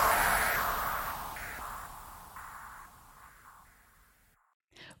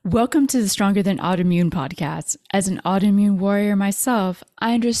Welcome to the Stronger Than Autoimmune podcast. As an autoimmune warrior myself,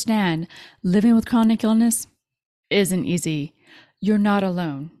 I understand living with chronic illness isn't easy. You're not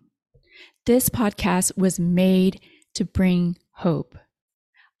alone. This podcast was made to bring hope.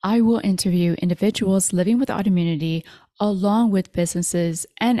 I will interview individuals living with autoimmunity along with businesses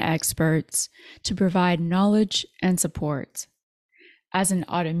and experts to provide knowledge and support. As an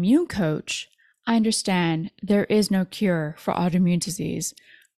autoimmune coach, I understand there is no cure for autoimmune disease,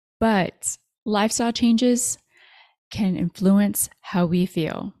 but lifestyle changes can influence how we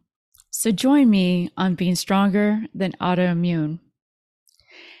feel. So join me on being stronger than autoimmune.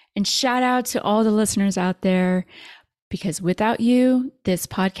 And shout out to all the listeners out there, because without you, this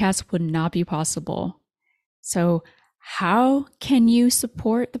podcast would not be possible. So how can you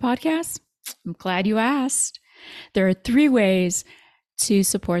support the podcast? I'm glad you asked. There are 3 ways to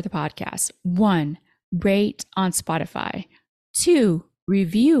support the podcast. 1, rate on Spotify. 2,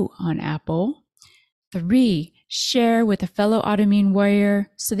 review on Apple. 3, share with a fellow autoimmune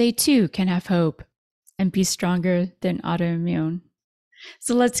warrior so they too can have hope and be stronger than autoimmune.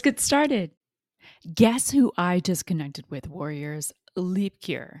 So let's get started. Guess who I just connected with, warriors? Leap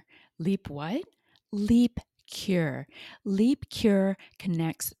Cure. Leap what? Leap Cure. Leap Cure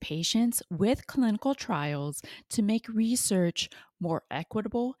connects patients with clinical trials to make research more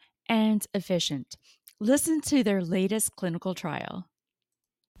equitable and efficient. Listen to their latest clinical trial.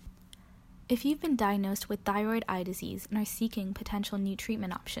 If you've been diagnosed with thyroid eye disease and are seeking potential new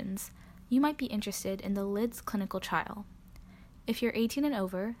treatment options, you might be interested in the LIDS clinical trial. If you're 18 and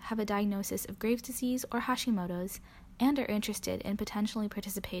over, have a diagnosis of Graves' disease or Hashimoto's, and are interested in potentially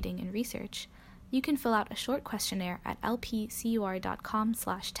participating in research, you can fill out a short questionnaire at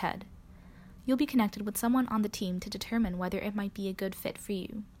lpcur.com/TED. You'll be connected with someone on the team to determine whether it might be a good fit for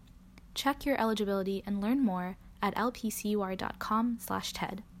you. Check your eligibility and learn more at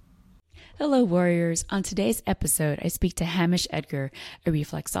lpcur.com/TED. Hello, warriors. On today's episode, I speak to Hamish Edgar, a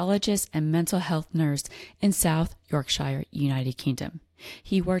reflexologist and mental health nurse in South Yorkshire, United Kingdom.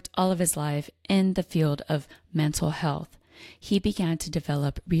 He worked all of his life in the field of mental health. He began to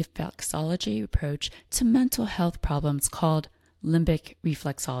develop reflexology approach to mental health problems called limbic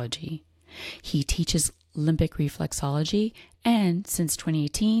reflexology. He teaches limbic reflexology, and since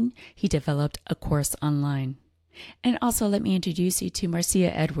 2018, he developed a course online. And also, let me introduce you to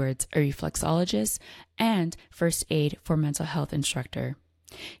Marcia Edwards, a reflexologist and first aid for mental health instructor.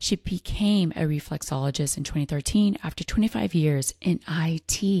 She became a reflexologist in 2013 after 25 years in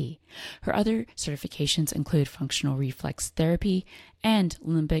IT. Her other certifications include functional reflex therapy and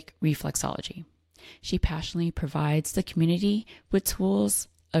limbic reflexology. She passionately provides the community with tools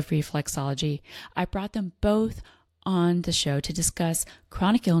of reflexology. I brought them both on the show to discuss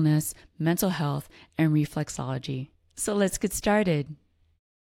chronic illness, mental health, and reflexology. So let's get started.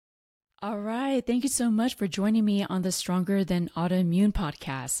 All right. Thank you so much for joining me on the Stronger Than Autoimmune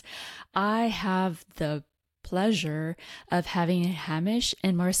podcast. I have the pleasure of having Hamish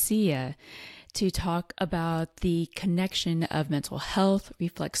and Marcia to talk about the connection of mental health,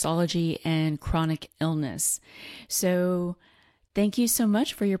 reflexology, and chronic illness. So thank you so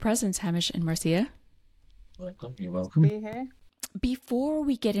much for your presence, Hamish and Marcia. You're welcome. Be here. Before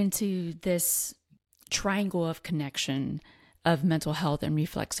we get into this triangle of connection of mental health and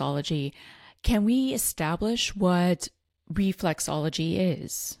reflexology, can we establish what reflexology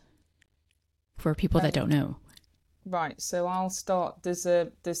is for people that don't know? Right, so I'll start.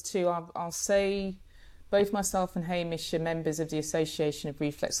 There's 2. I'll say both myself and Hamish are members of the Association of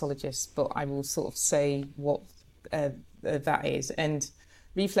Reflexologists, but I will sort of say what that is. And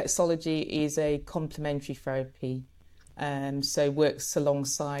reflexology is a complementary therapy, so works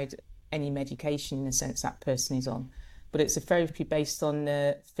alongside any medication in the sense that person is on. But it's a therapy based on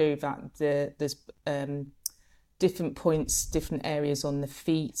the theory that there's different points, different areas on the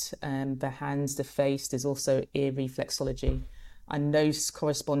feet, the hands, the face. There's also ear reflexology, and those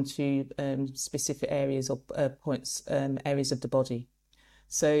correspond to specific areas or points, areas of the body.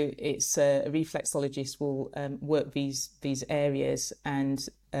 So it's a reflexologist will work these areas and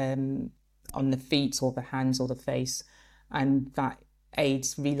on the feet or the hands or the face, and that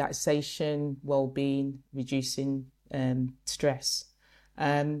aids relaxation, well-being, reducing stress.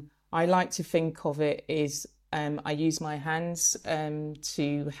 I like to think of it as I use my hands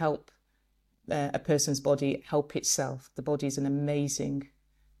to help a person's body help itself. The body is amazing,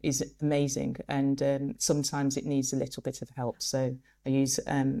 and sometimes it needs a little bit of help. So I use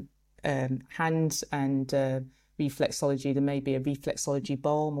hands and reflexology. There may be a reflexology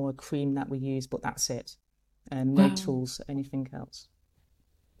balm or a cream that we use, but that's it. No tools, anything else.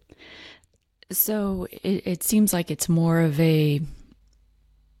 So it seems like it's more of a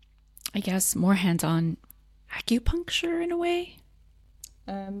I guess, more hands-on acupuncture in a way?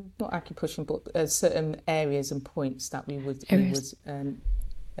 Not acupuncture, but certain areas and points that Areas. uh,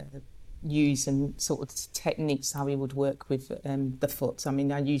 use, and sort of techniques how we would work with the foot. I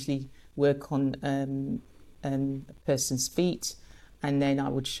mean, I usually work on a person's feet, and then I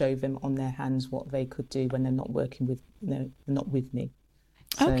would show them on their hands what they could do when they're not working with, not with me.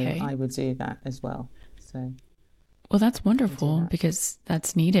 So Okay. I would do that as well. So Well, that's I can do wonderful that. because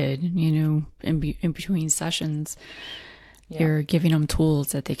that's needed, in between sessions. Yeah, You're giving them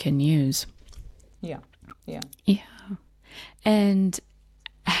tools that they can use. yeah, yeah. Yeah. And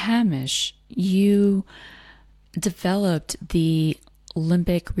Hamish, you developed the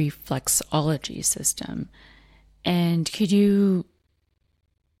limbic reflexology system. And could you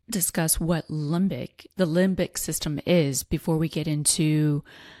discuss what the limbic system is before we get into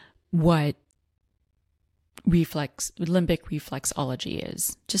what limbic reflexology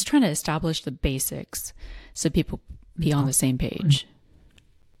is? Just trying to establish the basics so people be on the same page.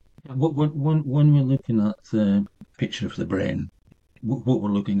 When we're looking at the picture of the brain, what we're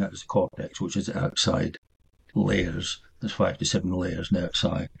looking at is the cortex, which is outside layers. There's 5 to 7 layers on the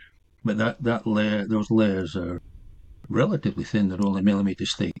outside, but those layers are relatively thin. They're only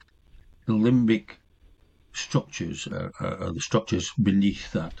millimeters thick. The limbic structures are the structures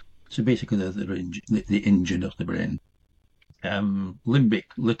beneath that. So basically, they're the engine of the brain. Limbic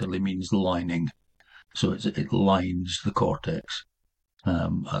literally means lining, so it lines the cortex.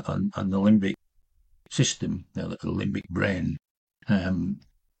 And the limbic system, the limbic brain, um,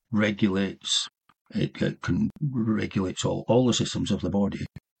 regulates. It can regulates all the systems of the body,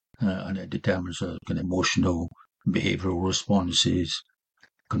 and it determines kind of emotional, behavioural responses,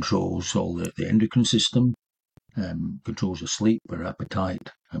 controls all the endocrine system, controls your sleep or appetite,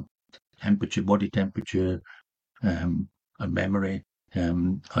 temperature, body temperature, and memory,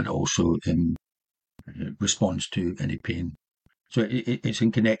 and also responds to any pain. So it's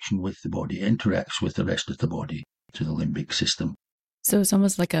in connection with the body, it interacts with the rest of the body to the limbic system. So it's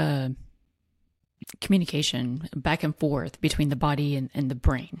almost like a communication back and forth between the body and the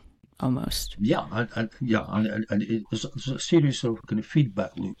brain, almost. Yeah, and there's a series of kind of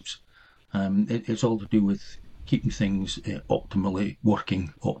feedback loops. It's all to do with keeping things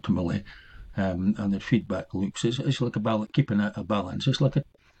working optimally. And the feedback loops is like keeping a balance. It's like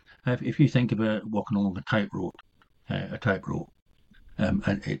if you think about walking along a tightrope,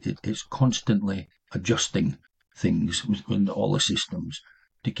 and it's constantly adjusting things within all the systems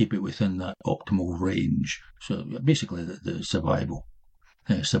to keep it within that optimal range. So basically, the survival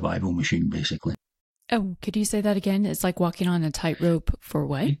machine, basically. Oh, could you say that again? It's like walking on a tightrope for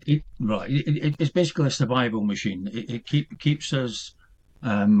what? It's basically a survival machine. It keeps us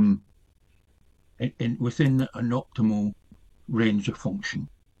um, within an optimal range of function.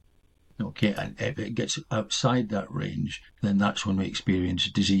 Okay, and if it gets outside that range, then that's when we experience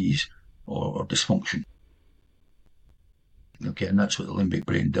disease or dysfunction. Okay, and that's what the limbic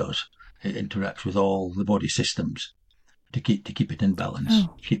brain does. It interacts with all the body systems to keep it in balance,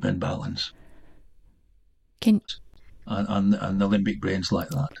 Oh, keep it in balance. can And the limbic brain's like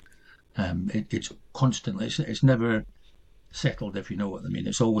that. It's constantly, it's never settled, if you know what I mean.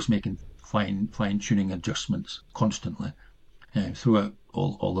 It's always making fine tuning adjustments constantly throughout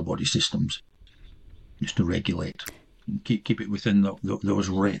all the body systems, just to regulate and keep it within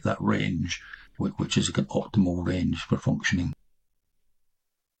that range, which is an optimal range for functioning.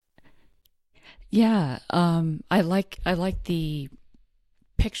 yeah, I like the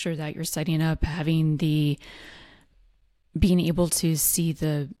picture that you're setting up, having the being able to see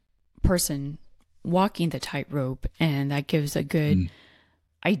the person walking the tightrope, and that gives a good Mm.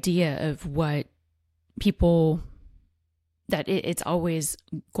 idea of what people it's always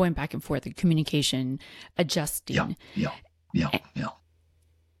going back and forth, the communication, Yeah, adjusting. yeah, yeah, yeah.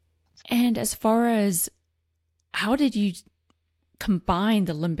 And as far as how did you combine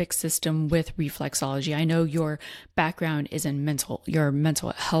the limbic system with reflexology? I know your background is in your mental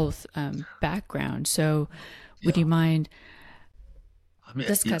health background. So would Yeah. you mind I mean, yeah.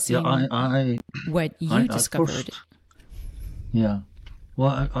 discussing what you I discovered? first, yeah.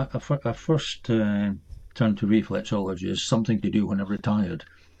 Well, I first turned to reflexology as something to do when I retired,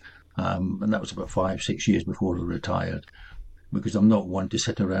 and that was about 5, 6 years before I retired, because I'm not one to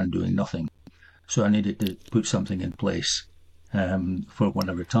sit around doing nothing. So I needed to put something in place for when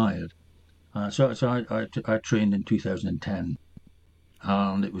I retired. So I trained in 2010,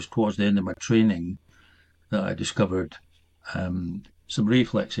 and it was towards the end of my training that I discovered some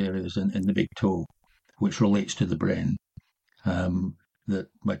reflex areas in the big toe, which relates to the brain. That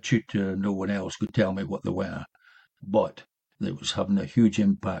my tutor, no one else could tell me what they were, but that was having a huge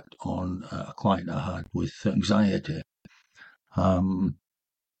impact on a client I had with anxiety. And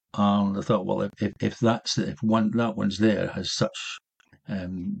I thought, well, if that one's there has such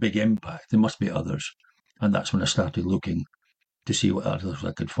big impact, there must be others. And that's when I started looking to see what others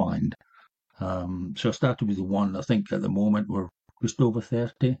I could find. So I started with the one. I think at the moment we're just over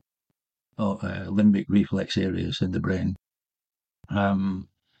 30 limbic reflex areas in the brain.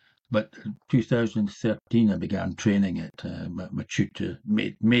 But 2013, I began training it. My tutor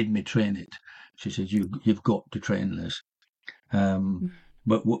made me train it. She said, "You've got to train this."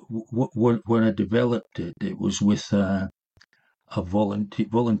 But when I developed it, it was with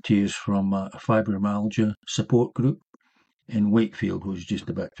volunteers from a fibromyalgia support group in Wakefield, which was just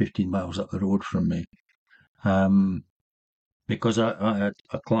about 15 miles up the road from me. Because I had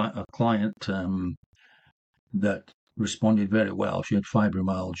a client that responded very well. She had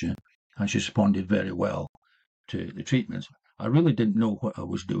fibromyalgia, and she responded very well to the treatments. I really didn't know what I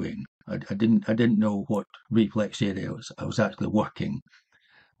was doing. I didn't know what reflex area I was actually working.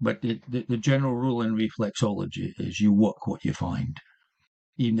 But the general rule in reflexology is you work what you find.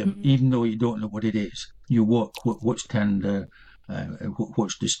 Even though you don't know what it is, you work what's tender,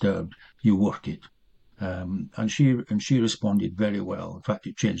 what's disturbed, you work it. And she responded very well. In fact,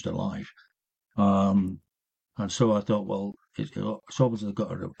 it changed her life. And so I thought, well, it's obviously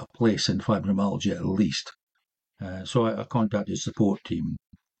got a place in fibromyalgia at least. So I contacted the support team,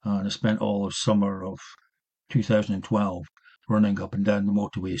 and I spent all of summer of 2012 running up and down the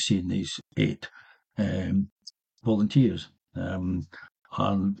motorway seeing these 8 volunteers. And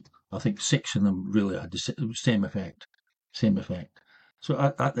I think 6 of them really had the same effect.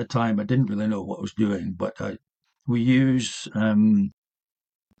 So at the time, I didn't really know what I was doing, but we use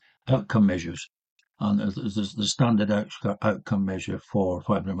outcome measures. And there's the standard outcome measure for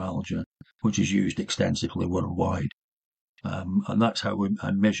fibromyalgia, which is used extensively worldwide. And that's how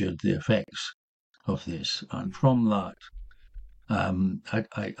I measured the effects of this. And from that,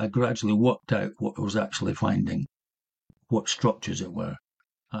 I gradually worked out what I was actually finding, what structures it were.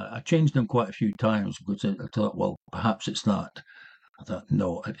 I changed them quite a few times because I thought, well, perhaps it's that. I thought,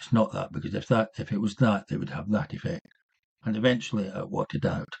 no, it's not that, because if it was that, they would have that effect. And eventually I worked it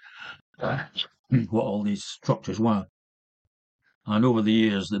out, what all these structures were. And over the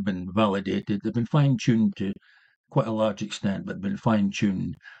years, they've been validated. They've been fine-tuned to quite a large extent, but been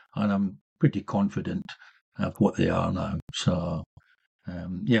fine-tuned, and I'm pretty confident of what they are now. So,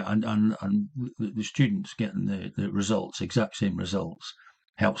 and the students getting the results, exact same results,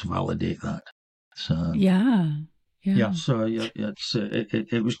 helps validate that. So Yeah. So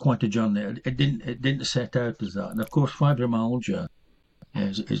it was quite a journey. It didn't set out as that, and of course, fibromyalgia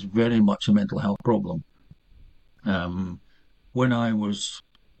is very much a mental health problem. When I was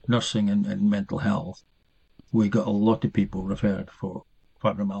nursing in mental health, we got a lot of people referred for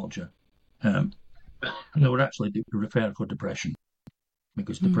fibromyalgia. They were actually referred for depression,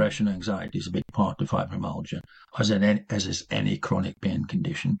 because depression and anxiety is a big part of fibromyalgia, as is any chronic pain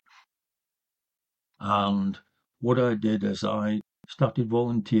condition. And what I did is I started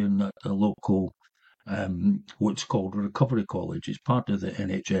volunteering at a local, what's called a recovery college. It's part of the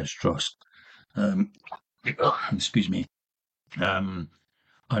NHS trust. Excuse me. And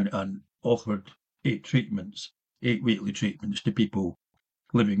offered 8 weekly treatments to people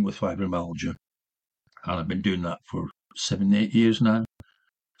living with fibromyalgia. And I've been doing that for 7, 8 years now.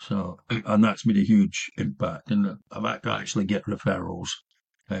 So, and that's made a huge impact. And I've actually get referrals.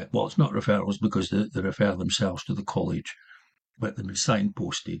 Well, it's not referrals because they refer themselves to the college, but they've been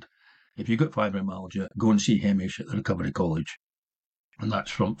signposted. If you've got fibromyalgia, go and see Hamish at the recovery college. And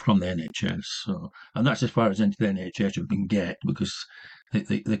that's from the NHS. So, and that's as far as into the NHS you can get, because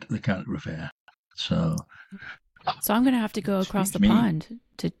they can't refer. So I'm going to have to go across the pond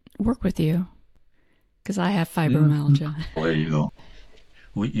to work with you, because I have fibromyalgia. There you go.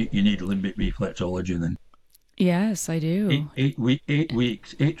 Well, you need limbic reflexology then. Yes, I do. 8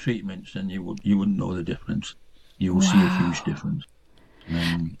 weeks, 8 treatments, and you wouldn't know the difference. You will see a huge difference.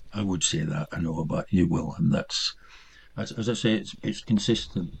 I would say that, I know, but you will, and that's, as I say, it's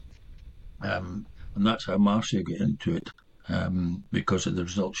consistent. And that's how Marcia got into it, because of the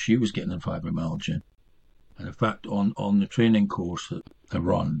results she was getting in fibromyalgia. And in fact, on the training course that I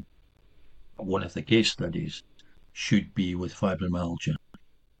run, one of the case studies should be with fibromyalgia,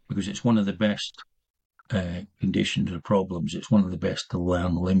 because it's one of the best conditions or problems. It's one of the best to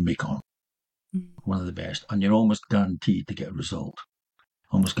learn limbic on. One of the best. And you're almost guaranteed to get a result.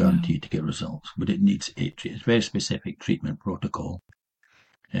 But it needs 8 treatments. It's a very specific treatment protocol.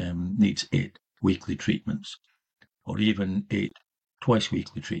 Needs 8 weekly treatments, or even 8 twice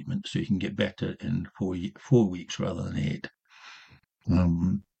weekly treatments, so you can get better in 4 weeks rather than 8.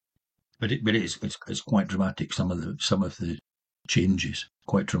 But it's quite dramatic. Some of the changes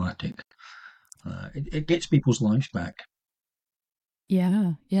quite dramatic. It gets people's lives back.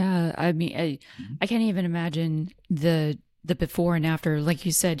 Yeah, yeah. I mean, I can't even imagine the before and after. Like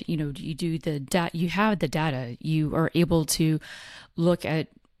you said, you know, you do the data, you have the data, you are able to look at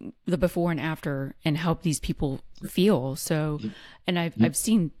the before and after and help these people feel. So, and I've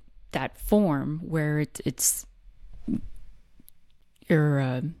seen that form where it's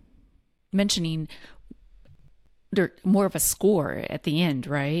you're mentioning there more of a score at the end,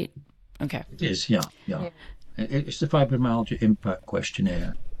 right? Okay, It is, yeah. It's the fibromyalgia impact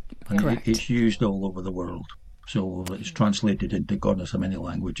questionnaire, and correct. it's used all over the world. So it's translated into God knows how many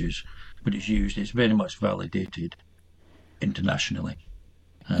languages, but it's very much validated internationally.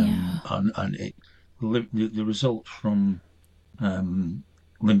 Yeah. And the results from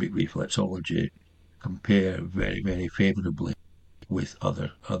limbic reflexology compare very, very favourably with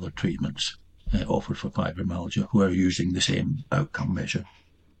other treatments offered for fibromyalgia who are using the same outcome measure.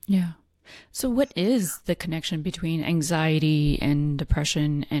 Yeah. So, what is the connection between anxiety and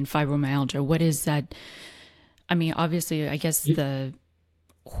depression and fibromyalgia? What is that? I mean, obviously, I guess the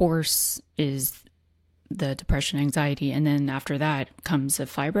horse is the depression, anxiety, and then after that comes a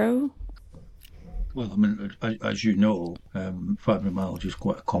fibro. Well, I mean, as you know, fibromyalgia is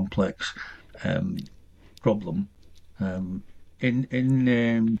quite a complex problem. Um, in in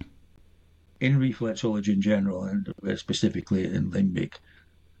um, in reflexology in general, and specifically in limbic,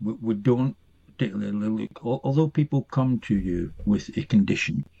 we don't particularly look. Although people come to you with a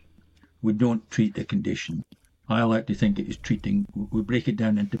condition, we don't treat the condition. I like to think it is treating. We break it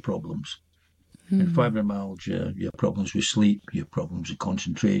down into problems. In fibromyalgia, you have problems with sleep, you have problems with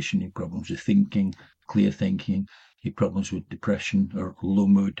concentration, you have problems with thinking, clear thinking, you have problems with depression or low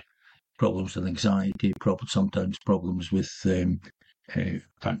mood, problems with anxiety, sometimes problems with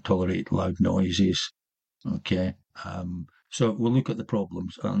can't tolerate loud noises. Okay, so we'll look at the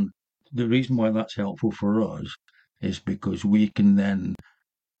problems, and the reason why that's helpful for us is because we can then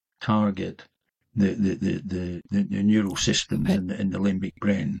target the neural systems Right. in the limbic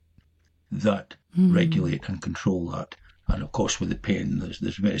brain that regulate and control that. And of course, with the pain,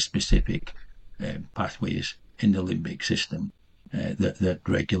 there's very specific pathways in the limbic system that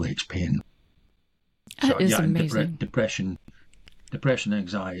regulates pain. So That is yeah, and amazing. depression,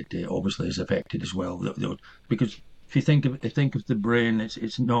 anxiety obviously is affected as well. Because if you think of the brain,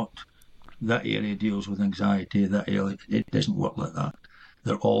 it's not that area deals with anxiety. That area it doesn't work like that.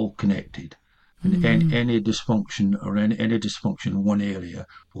 They're all connected. And any dysfunction or any dysfunction in one area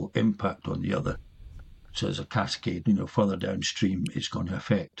will impact on the other. So there's a cascade, further downstream, it's going to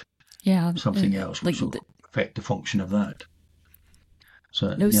affect Yeah, something else, like which will affect the function of that.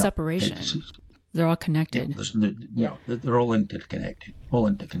 So no yeah, separation. They're all connected. they're all interconnected,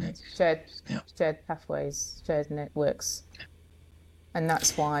 Shared Yeah. shared pathways, shared networks. And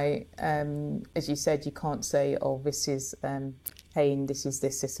that's why, as you said, you can't say, oh, this is pain, this is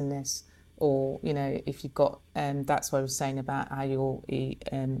this, and this. Or, if you've got, that's what I was saying about how your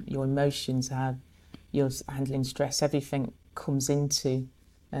emotions, how you're handling stress, everything comes into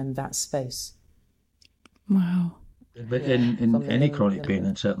that space. Wow. But Yeah, in any chronic pain,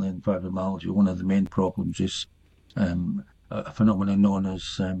 and certainly in fibromyalgia, one of the main problems is a phenomenon known as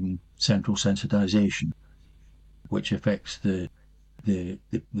central sensitization, which affects the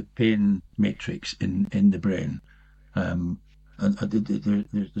pain matrix in the brain. And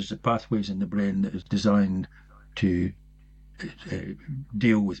there's the pathways in the brain that is designed to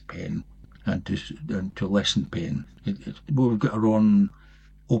deal with pain and to lessen pain. We've got our own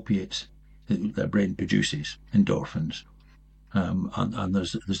opiates that the brain produces, endorphins, and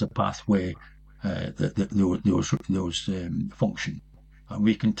there's a pathway that those function, and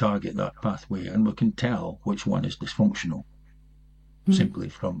we can target that pathway, and we can tell which one is dysfunctional simply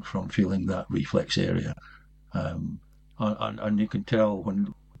from feeling that reflex area. And you can tell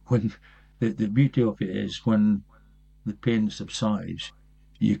when the beauty of it is when the pain subsides,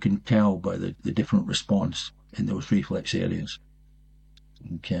 you can tell by the different response in those reflex areas.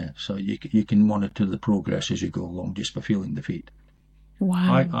 Okay, so you can monitor the progress as you go along just by feeling the feet.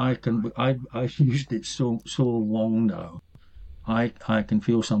 Wow. I've used it so long now. I can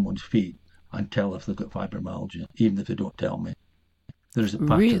feel someone's feet and tell if they've got fibromyalgia, even if they don't tell me. There's a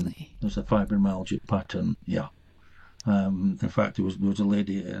pattern. Really? There's a fibromyalgia pattern. Yeah. In fact, there was a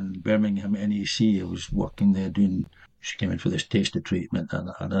lady in Birmingham NEC. I was working there doing. She came in for this taster treatment,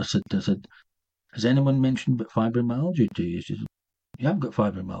 and I said, has anyone mentioned about fibromyalgia to you? She said, you haven't got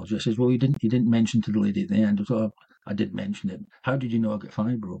fibromyalgia. I said, well, you didn't mention to the lady at the end. I thought, I did mention it. How did you know I got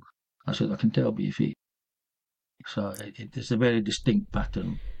fibro? I said, I can tell by your feet. So it's a very distinct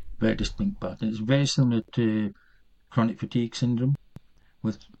pattern, very distinct pattern. It's very similar to chronic fatigue syndrome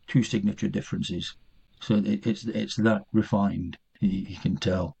with two signature differences. So it's that refined, you can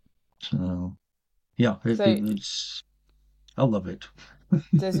tell. So yeah, So it's I love it.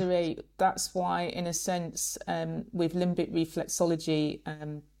 Desiree, that's why, in a sense, with limbic reflexology,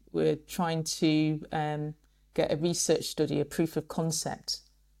 we're trying to get a research study, a proof of concept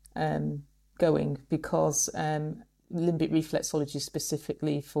going, because limbic reflexology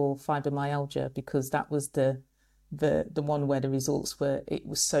specifically for fibromyalgia, because that was the one where the results were, it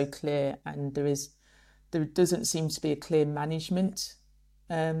was so clear, and there doesn't seem to be a clear management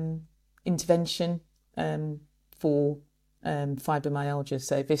intervention for fibromyalgia.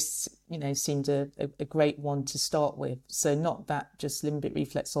 So this, seemed a great one to start with. So not that just limbic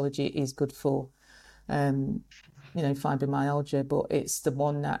reflexology is good for, fibromyalgia, but it's the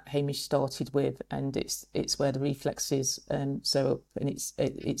one that Hamish started with, and it's where the reflex is. And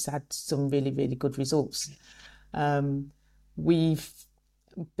it's had some really, really good results. So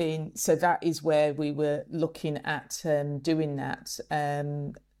that is where we were looking at doing that.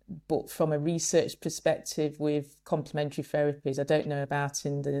 But from a research perspective with complementary therapies, I don't know about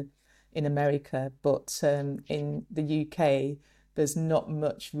in America, but in the UK, there's not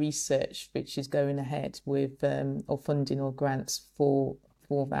much research which is going ahead with or funding or grants for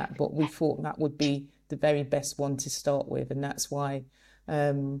that. But we thought that would be the very best one to start with, and that's why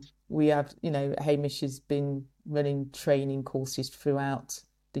we have, Hamish has been running training courses throughout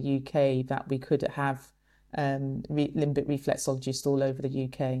the UK that we could have limbic reflexologists all over the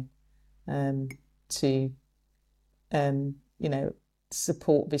UK to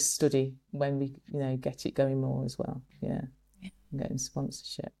support this study when we get it going more as well. Yeah, getting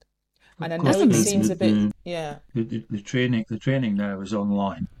sponsorship. And I know it seems a bit The training now is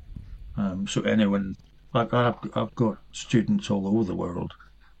online. So anyone, I've got students all over the world,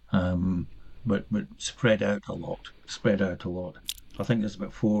 but spread out a lot. I think there's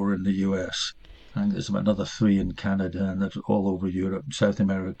about 4 in the US. I think there's about another 3 in Canada, and that's all over Europe, South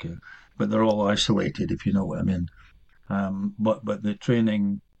America. But they're all isolated, if you know what I mean. But the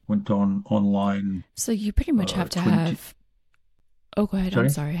training went on online. So you pretty much have to 20... have. Oh, go ahead. Sorry? I'm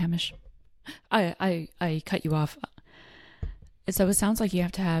sorry, Hamish. I cut you off. So it sounds like you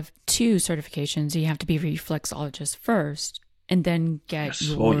have to have 2 certifications. You have to be a reflexologist first, and then get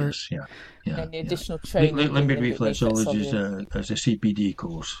your... yes, yeah. And the additional training. Limbic reflexology is a CPD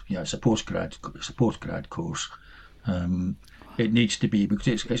course. Yeah, it's a postgrad course. It needs to be,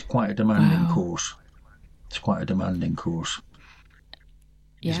 because it's quite a demanding course. It's quite a demanding course.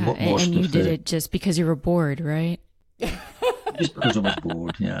 Yeah, and you did it just because you were bored, right? Just because I was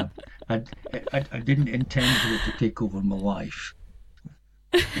bored, yeah. I didn't intend for it to take over my life.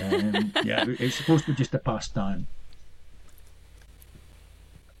 It's supposed to be just a pastime.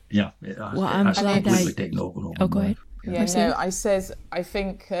 Yeah, I'm glad that... taken over. Oh, go ahead. Yeah, no, I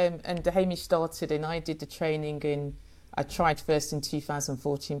think, and Hamish started, and I did the training I tried first in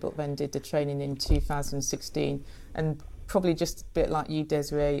 2014, but then did the training in 2016. And probably just a bit like you,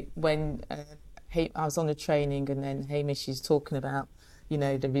 Desiree, when I was on the training, and then Hamish is talking about,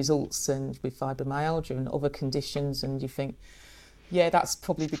 the results and with fibromyalgia and other conditions, and you think, yeah, that's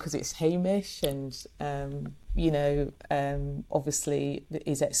probably because it's Hamish and, obviously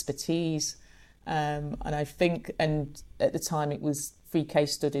his expertise. And I think, and at the time it was 3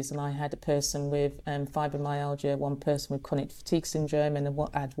 case studies, and I had a person with fibromyalgia, 1 person with chronic fatigue syndrome, and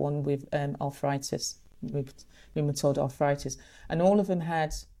I had 1 with arthritis, with rheumatoid arthritis. And all of them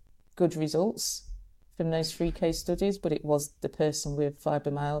had good results from those 3 case studies, but it was the person with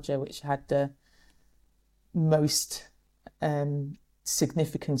fibromyalgia which had the most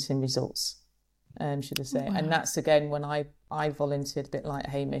significance in results, should I say. Wow. And that's again when I volunteered, a bit like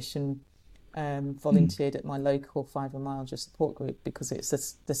Hamish, and volunteered at my local fibromyalgia support group, because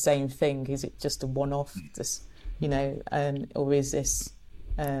it's the same thing. Is it just a one-off, or is this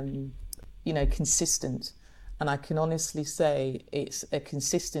consistent? And I can honestly say it's a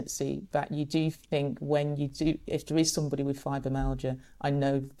consistency that you do think, if there is somebody with fibromyalgia, I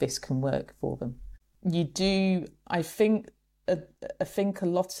know this can work for them. You do, I think a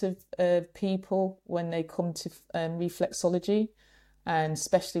lot of people, when they come to reflexology, and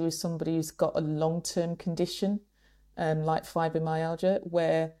especially with somebody who's got a long-term condition like fibromyalgia,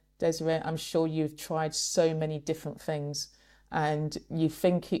 where, Desiree, I'm sure you've tried so many different things, and you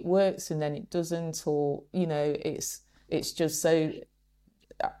think it works and then it doesn't, or it's just so.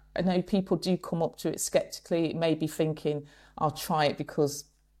 I know people do come up to it skeptically, maybe thinking, I'll try it because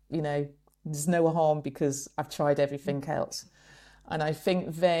there's no harm because I've tried everything else. And I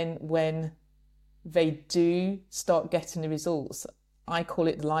think then when they do start getting the results, I call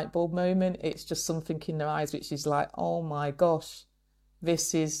it the light bulb moment. It's just something in their eyes which is like, oh my gosh,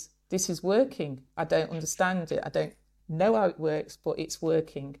 this is working. I don't understand it. I don't know how it works, but it's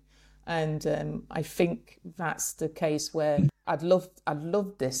working. And I think that's the case where I'd love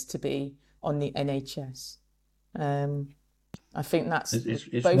this to be on the NHS. I think that's it's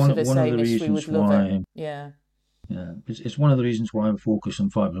both one of us, one of the Hamish, we would reasons love why. it. Yeah. Yeah, it's one of the reasons why we focus on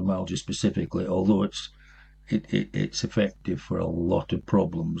fibromyalgia specifically, although it's effective for a lot of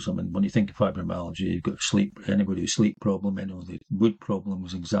problems. I mean, when you think of fibromyalgia, you've got sleep, anybody with sleep problem, anybody with mood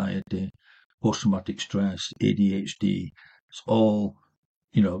problems, anxiety, post-traumatic stress, ADHD. It's all,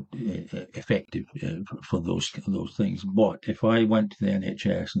 effective for those things. But if I went to the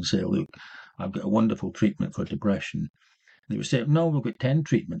NHS and say, look, I've got a wonderful treatment for depression, they would say, no, we've got 10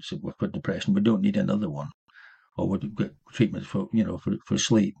 treatments for depression. We don't need another one. Or we've got treatments for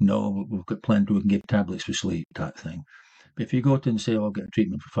sleep. No, we've got plenty. We can give tablets for sleep, type thing. But if you go to and say, I've got a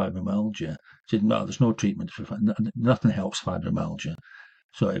treatment for fibromyalgia, say, no, there's no treatment for nothing helps fibromyalgia.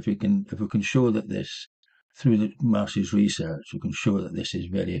 So if we can show that this, through the Marcy's research, we can show that this is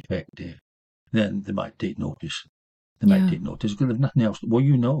very effective, then they might take notice. They might take notice because there's nothing else.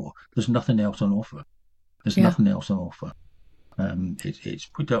 Well, there's nothing else on offer. There's nothing else on offer. It's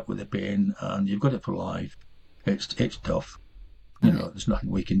put up with the pain, and you've got it for life. It's tough. There's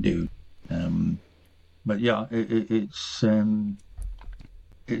nothing we can do. But yeah, it's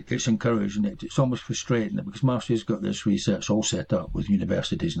encouraging. It's almost frustrating because Marcy's got this research all set up with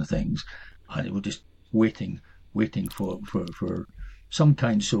universities and things, and we're just waiting for some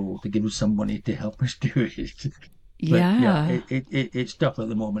kind soul to give us some money to help us do it. But it's tough at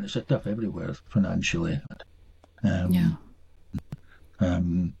the moment. It's tough everywhere financially.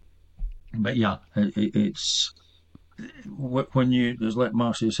 But yeah, it's when you, as like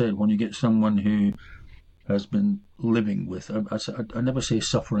Marcy said, when you get someone who has been living with, I never say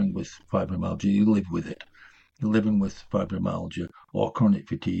suffering with fibromyalgia, you live with it. You're living with fibromyalgia or chronic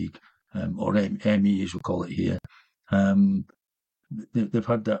fatigue, or ME as we call it here. They've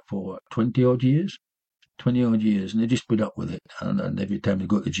had that for 20 odd years, and they just put up with it. And every time they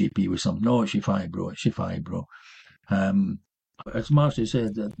go to the GP with something, no, it's your fibro. As Marcy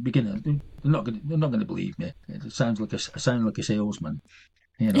said at the beginning, they're not going to believe me. It sounds like I sound like a salesman.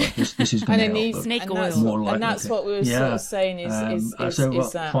 This is going to help. Snake oil. More likely. And that's what we were sort of saying is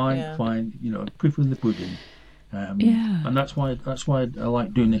that fine, proof of the pudding. And that's why I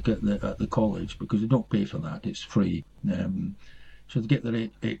like doing it at the college, because they don't pay for that. It's free. So they get their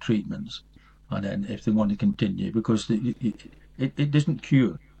eight treatments, and then if they want to continue, because it doesn't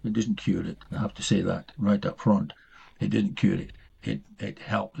cure. It doesn't cure it. I have to say that right up front. It didn't cure it. It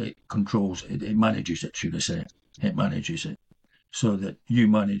helps. It controls it. It manages it, should I say? It manages it so that you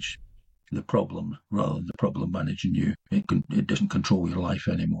manage the problem rather than the problem managing you. It doesn't control your life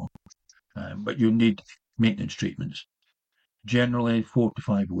anymore. But you need maintenance treatments. Generally, 4 to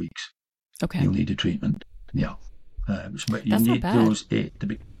 5 weeks. Okay. You'll need a treatment. Yeah. But you That's need not bad. those 8 to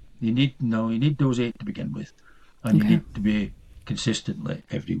be. You need those 8 to begin with, and you need to be consistently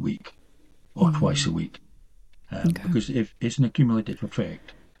every week or twice a week. Because if it's an accumulative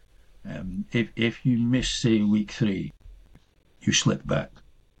effect, if you miss, say, week 3, you slip back.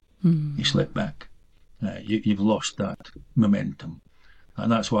 You slip back. You've lost that momentum. And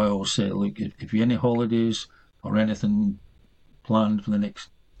that's why I always say, look, if you have any holidays or anything planned for the next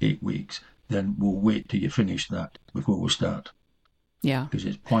 8 weeks, then we'll wait till you finish that before we start. Yeah. Because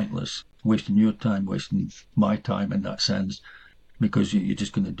it's pointless wasting your time, wasting my time in that sense, because you're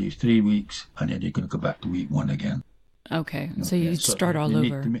just going to do 3 weeks and then you're going to go back to week 1 again. Okay. So you start all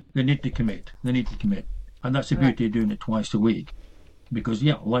over. They need to commit. And that's the beauty of doing it twice a week, because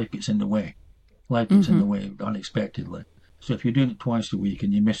life gets in the way. Life gets in the way unexpectedly. So if you're doing it twice a week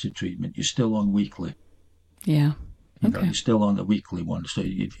and you miss a treatment, you're still on weekly. Yeah. You're still on the weekly one, so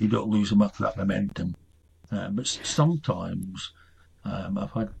you don't lose that momentum. But sometimes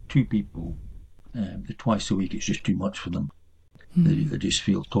I've had 2 people, the twice a week, it's just too much for them. They just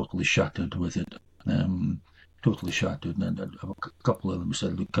feel totally shattered with it. Totally shattered. And a couple of them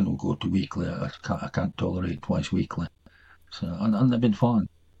said, look, can we go to weekly? I can't tolerate twice weekly. So, and they've been fine.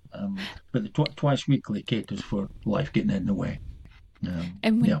 But the twice weekly caters for life getting in the way.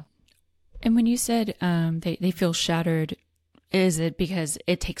 And when you said they feel shattered, is it because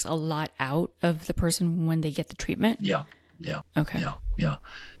it takes a lot out of the person when they get the treatment? Yeah. Okay. Yeah.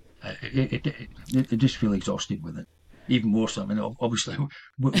 They just feel exhausted with it. Even more so. I mean, obviously,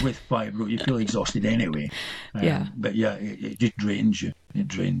 with fibro, you feel exhausted anyway. But it just drains you. It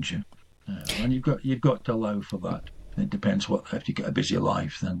drains you. And you've got to allow for that. It depends if you get a busy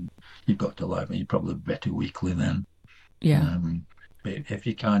life, then you've got to live, and you're probably better weekly then. Yeah. But if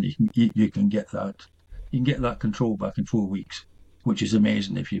you can, you can get that control back in 4 weeks, which is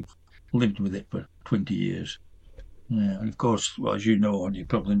amazing if you've lived with it for 20 years. Yeah, and of course, well, as you know, and you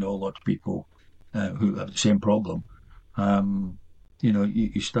probably know a lot of people who have the same problem.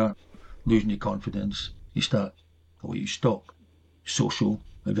 You start losing your confidence. You stop social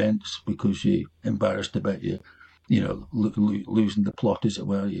events because you're embarrassed about losing the plot, as it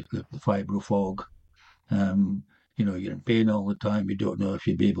were, the fibro fog. You're in pain all the time. You don't know if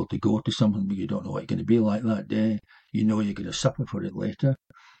you'll be able to go to something, but you don't know what you're going to be like that day. You know you're going to suffer for it later.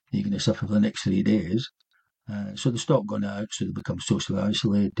 You're going to suffer for the next 3 days. So they stop going out, so they become socially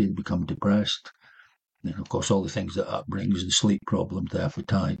isolated, they become depressed. And of course, all the things that brings, the sleep problems, the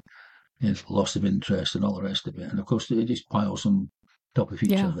appetite, loss of interest, and all the rest of it. And of course, it just piles on top of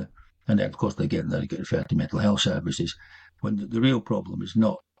each Yeah. other. And then, of course, they get referred to mental health services. When the real problem is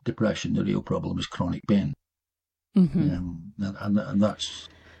not depression, the real problem is chronic pain. And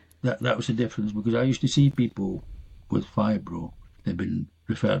that was the difference, because I used to see people with fibro, they've been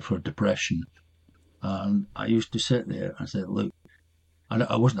referred for depression, and I used to sit there and say, look,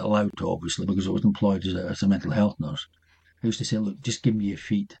 I wasn't allowed to, obviously, because I was employed as a mental health nurse. I used to say, look, just give me your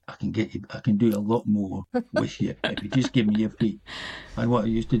feet. I can do a lot more with you if you just give me your feet. And what I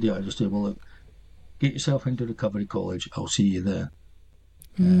used to do, I just said, well, look, get yourself into recovery college. I'll see you there.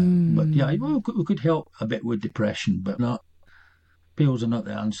 But yeah, we could help a bit with depression, but pills are not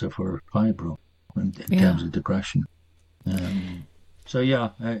the answer for fibro in terms of depression. So yeah,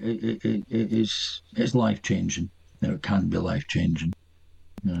 it's life changing. It can be life changing.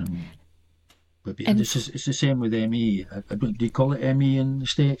 But it's the same with ME. Do you call it ME in the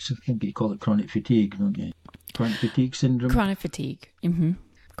States? I think you call it chronic fatigue, don't you? Chronic fatigue syndrome. Chronic fatigue.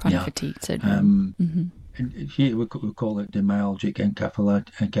 Chronic fatigue syndrome. And here we call it the myalgic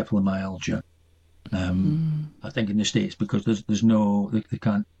encephalomyalgia. I think in the States, because they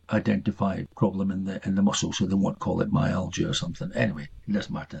can't identify a problem in the muscle, so they won't call it myalgia or something. Anyway, it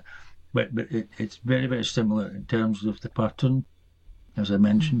doesn't matter. But it's very, very similar in terms of the pattern, as I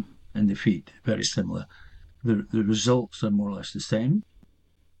mentioned, and the feet, very similar. The results are more or less the same.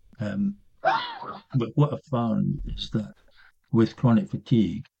 But what I've found is that with chronic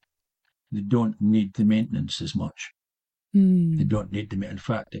fatigue, they don't need the maintenance as much. They don't need the. In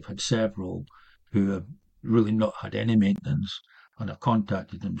fact, I've had several who have really not had any maintenance, and I've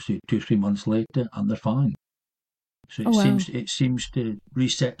contacted them 2-3 months later, and they're fine. So it seems to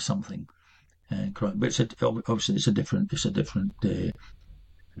reset something. But obviously it's a different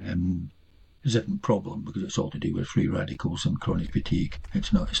problem, because it's all to do with free radicals and chronic fatigue.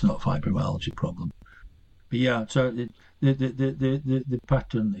 It's not fibromyalgia problem. But yeah, so the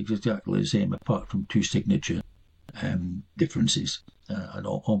pattern is exactly the same, apart from two signature differences and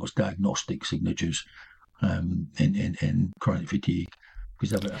almost diagnostic signatures in chronic fatigue.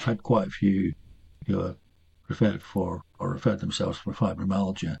 Because I've had quite a few who are referred themselves for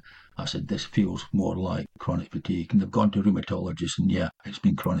fibromyalgia. I said, this feels more like chronic fatigue, and they've gone to rheumatologists, and yeah, it's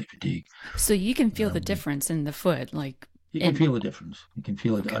been chronic fatigue. So you can feel the difference in the foot, like you can feel the difference. You can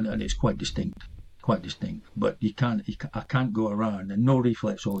feel it, and it's quite distinct. But I can't go around, and no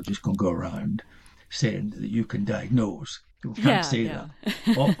reflexologist can go around saying that you can diagnose. We can't say that.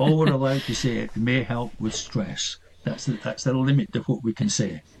 All we're allowed to say, it may help with stress. That's the limit of what we can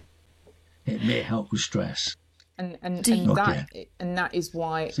say. It may help with stress. And that is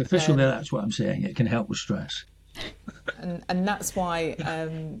why. So officially, that's what I'm saying. It can help with stress. And that's why,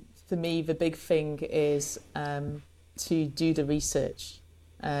 for me, the big thing is to do the research.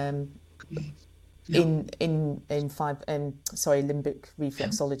 In limbic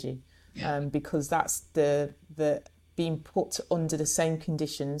reflexology, because that's the being put under the same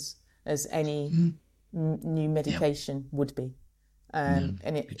conditions as any new medication would be, and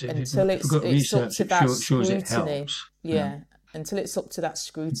until it's up to that scrutiny, until it's up to that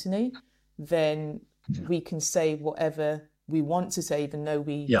scrutiny, then we can say whatever we want to say, even though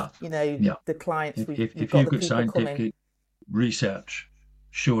the clients, if got you've the got people scientific coming. research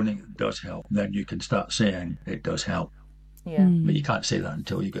showing it does help, then you can start saying it does help. Yeah. But you can't say that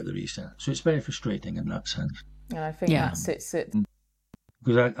until you get the research. So it's very frustrating in that sense. And I think that's it.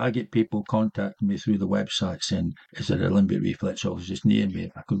 Because I get people contacting me through the website saying, is there a limbic reflexologist near me?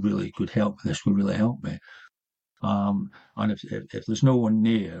 If I could help, this would really help me. And if there's no one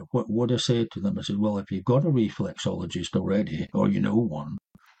near, what I say to them, I said, well, if you've got a reflexologist already, or you know one,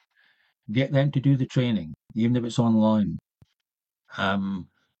 get them to do the training, even if it's online.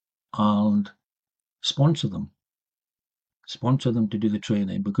 And sponsor them to do the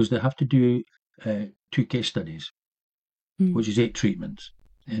training, because they have to do 2 case studies. which is 8 treatments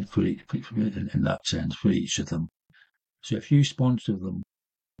in that sense for each of them. So if you sponsor them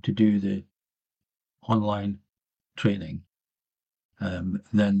to do the online training,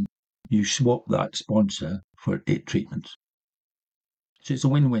 then you swap that sponsor for 8 treatments. So it's a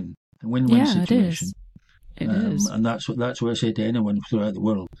win-win situation. It is. And that's what I say to anyone throughout the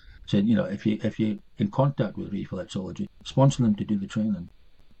world. So, if you're in contact with reflexology, sponsor them to do the training.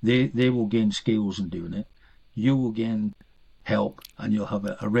 They will gain skills in doing it. You will gain help, and you'll have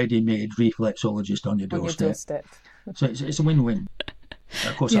a ready-made reflexologist on your doorstep. So it's a win-win.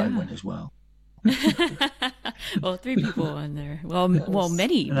 Of course, I win as well. Well, 3 people in there. Well,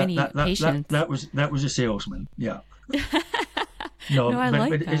 many patients. That was a salesman. Yeah. No, I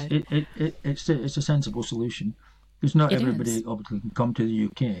like that. It's a sensible solution, because not everybody obviously can come to the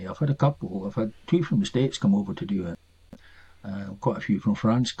UK. I've had 2 from the States come over to do it. Quite a few from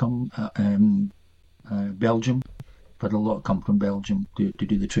France come. Belgium. I've had a lot come from Belgium to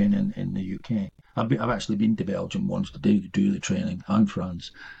do the training in the UK. I've actually been to Belgium once to do the training, and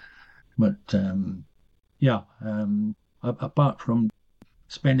France. But apart from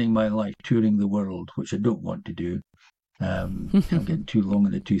spending my life touring the world, which I don't want to do, I'm getting too long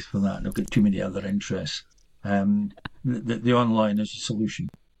in the tooth for that, and I've got too many other interests. The online is a solution.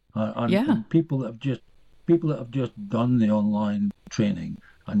 And people that have just done the online training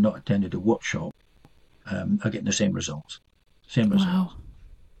and not attended a workshop are getting the same results. Wow.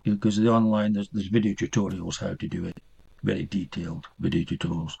 Because the online, there's video tutorials how to do it, very detailed video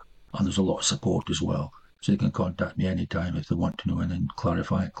tutorials, and there's a lot of support as well. So they can contact me anytime if they want to know anything,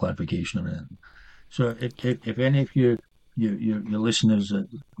 clarification or anything. So if any of your listeners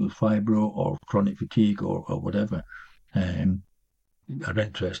with fibro or chronic fatigue or whatever are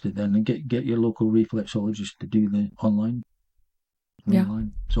interested, then get your local reflexologist to do the online.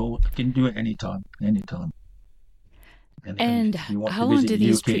 So you can do it anytime. And how long do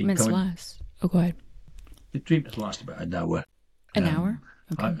these treatments last? Oh, go ahead. The treatments last about an hour. An hour?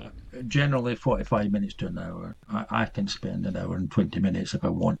 Okay. Generally 45 minutes to an hour. I can spend an hour and 20 minutes if I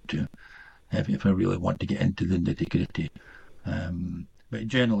want to, if I really want to get into the nitty-gritty. But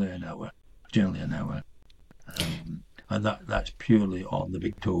generally an hour. And that's purely on the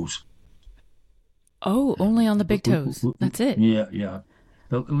big toes. Oh, only on the big toes. That's it. Yeah.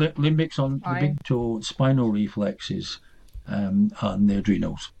 The limbics on the big toe, spinal reflexes, and the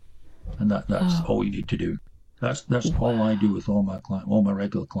adrenals, and that's all you need to do. That's all I do with all my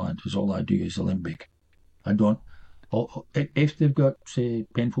regular clients. Is all I do is the limbic. I don't. If they've got, say,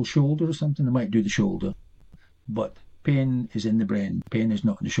 painful shoulder or something, I might do the shoulder, but pain is in the brain. Pain is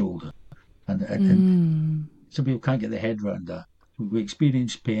not in the shoulder, and some people can't get their head around that. We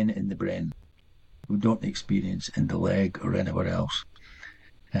experience pain in the brain. We don't experience in the leg or anywhere else.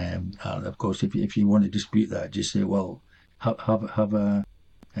 And of course, if you want to dispute that, just say, well, have a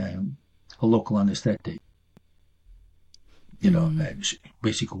local anaesthetic.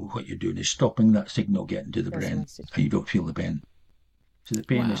 Basically what you're doing is stopping that signal getting to the brain, and you don't feel the pain. So the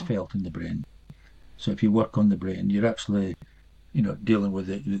pain is felt in the brain. So if you work on the brain, you're actually, dealing with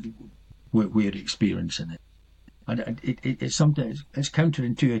it, we're experiencing it. And it's sometimes it's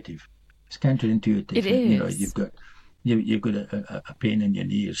counterintuitive. It is. You've got a pain in your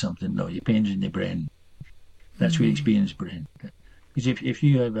knee or something. No, your pain's in your brain. That's where you experience brain. Because if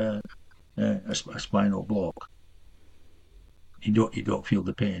you have a spinal block, you don't feel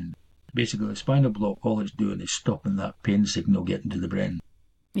the pain. Basically, the spinal block, all it's doing is stopping that pain signal getting to the brain.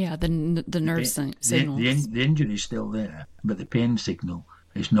 Yeah, the nerve signals. The injury is still there, but the pain signal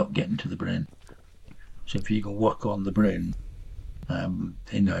is not getting to the brain. So if you can work on the brain, in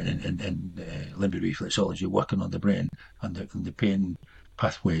limbic reflexology, working on the brain and the pain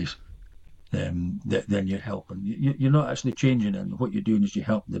pathways, then you're helping. You're not actually changing it. What you're doing is you're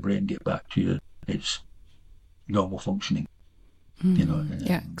helping the brain get back to its normal functioning.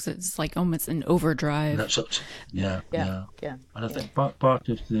 Because it's like almost an overdrive. That's it. Yeah. And I think part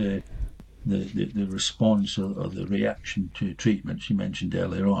of the response or the reaction to treatments you mentioned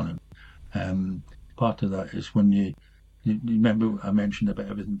earlier on, part of that is when you remember I mentioned about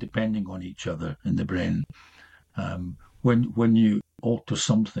everything depending on each other in the brain. When you alter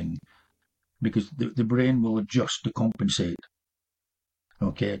something, because the brain will adjust to compensate.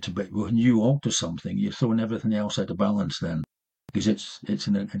 Okay, but when you alter something, you're throwing everything else out of balance then, because it's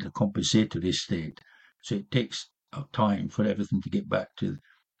in a compensatory state. So it takes time for everything to get back to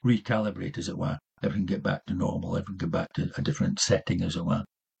recalibrate, as it were. Everything get back to normal. Everything get back to a different setting, as it were.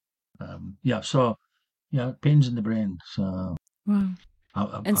 Pains in the brain. So wow.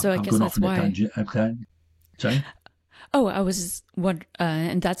 I guess that's why. Sorry. Oh, I was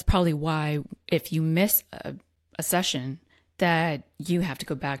and that's probably why if you miss a session, that you have to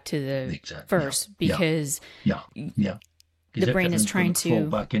go back to the first because the brain is trying to fall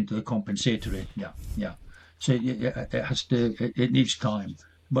back into the compensatory. So it has to. It needs time,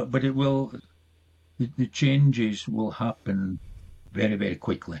 but it will. The changes will happen very, very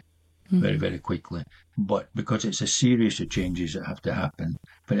quickly, very, very quickly. But because it's a series of changes that have to happen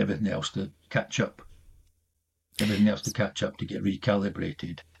for everything else to catch up, to get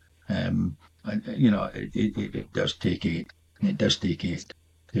recalibrated. And it does take eight. It does take eight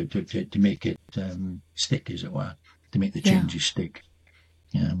to make it stick, as it were, to make the changes stick.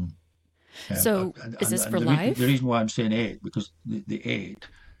 So is this for life? The reason why I'm saying eight, because the eight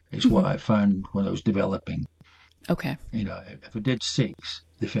is what I found when I was developing. Okay. If I did 6,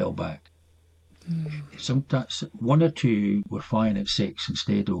 they fell back. Sometimes 1 or 2 were fine at 6 and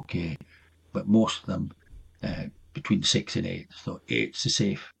stayed okay, but most of them between 6 and 8. So 8's a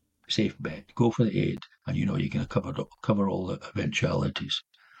safe bet. Go for the 8, and you're going to cover all the eventualities.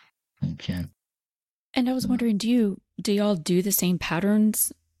 Okay. And I was wondering, do y'all do the same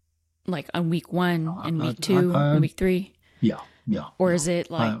patterns, like on week 1 and week 2 and week 3? Yeah. Or is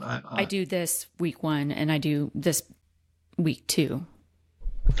it like I do this week 1 and I do this week 2?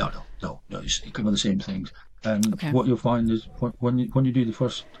 No. You cover the same things. And what you'll find is when you do the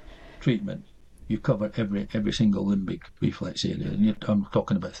first treatment, you cover every single limbic reflex area, and I'm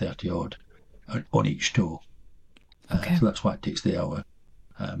talking about 30 odd on each toe. So that's why it takes the hour.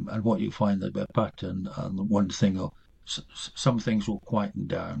 And what you find is a pattern, and one thing some things will quieten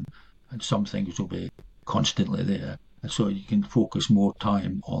down, and some things will be constantly there, and so you can focus more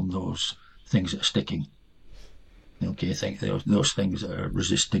time on those things that are sticking. Okay, I think those things that are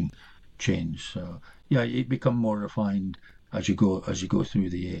resisting change. So you become more refined as you go through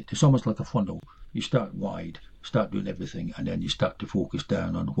the 8. It's almost like a funnel. You start wide, start doing everything, and then you start to focus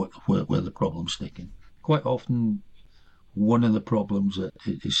down on where the problem's sticking. Quite often, one of the problems that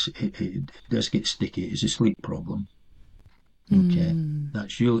it does get sticky is a sleep problem. Okay,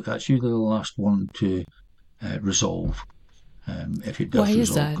 that's usually the last one to resolve. If it does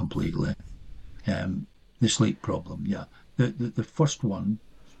resolve completely, the sleep problem. The first one,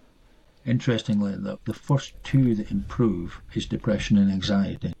 interestingly, the first 2 that improve is depression and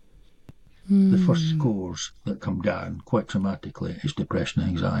anxiety. The first scores that come down quite dramatically is depression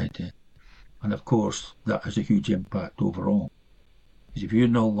and anxiety. And of course, that has a huge impact overall. Because if you're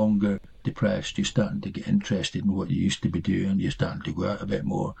no longer depressed, you're starting to get interested in what you used to be doing, you're starting to go out a bit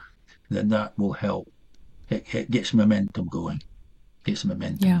more, then that will help. It gets momentum going.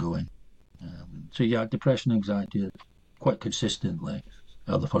 So depression and anxiety quite consistently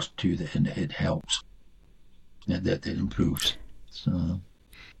are the first 2 that it helps, that it improves. So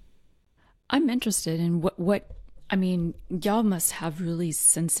I'm interested in what I mean, y'all must have really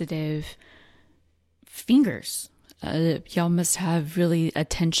sensitive fingers. Y'all must have really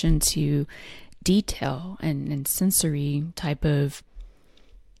attention to detail and sensory type of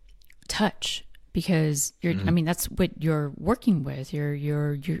touch, because you're I mean, that's what you're working with. You're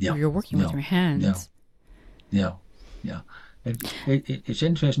working with your hands. Yeah. It's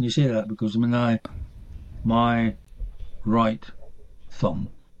interesting you say that, because my right thumb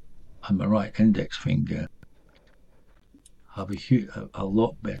and my right index finger have a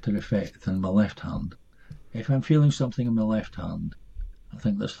lot better effect than my left hand. If I'm feeling something in my left hand, I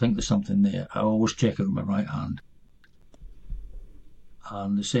think there's something there, I always check it with my right hand.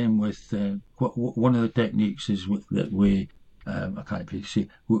 And the same with one of the techniques is that we I can't really see,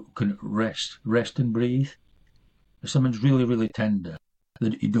 we can rest and breathe. If something's really, really tender,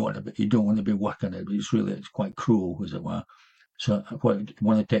 that you don't want to be working it, but it's quite cruel, as it were. So one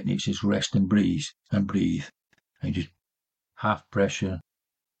of the techniques is rest and breathe, and just half pressure,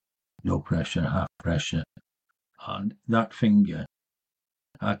 no pressure, half pressure, and that finger,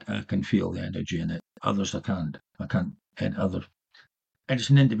 I can feel the energy in it. Others I can't, and it's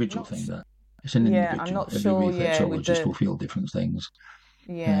an individual thing. That it's an individual. I'm not Every sure. reflexologist will feel different things.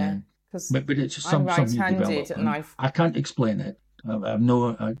 But it's just I'm something you right-handed, develop. and I can't explain it.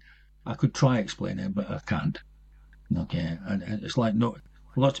 I could try explaining it, but I can't. Okay, and it's like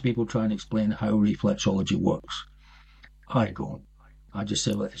lots of people try and explain how reflexology works. I don't. I just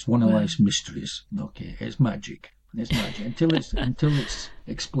say, well, it's one of life's mysteries. Okay, it's magic. It's magic until it's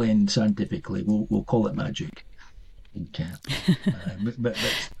explained scientifically. We'll call it magic. Okay, but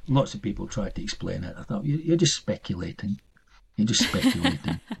lots of people try to explain it. I thought you're just speculating. You're just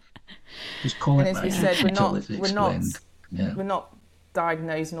speculating. Just call it magic. And as we said, until it's explained. we're not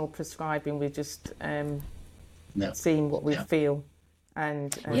diagnosing or prescribing. We're just seeing what we feel,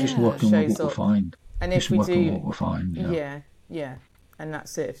 and just working with what we find. And if we do, what we find. and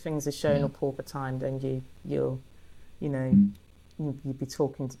that's it. If things are showing up all the time, then you know, you'd be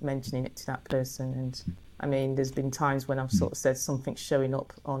mentioning it to that person. And I mean, there's been times when I've sort of said something's showing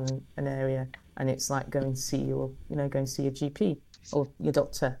up on an area, and it's like go and see your GP or your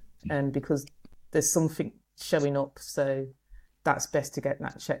doctor, because there's something showing up. So that's best to get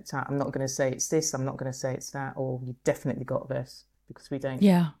that checked out. I'm not going to say it's this, I'm not going to say it's that, or you've definitely got this, because we don't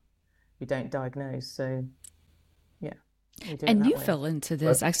diagnose. So yeah. And you fell into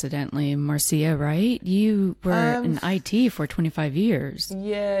this accidentally, Marcia, right? You were in IT for 25 years.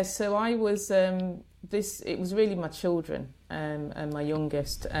 Yeah, so I was, it was really my children, and my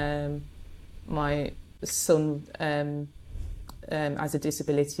youngest, my son has a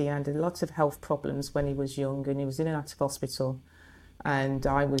disability and a lot of health problems when he was young, and he was in and out of hospital. And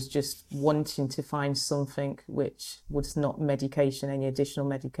I was just wanting to find something which was not medication, any additional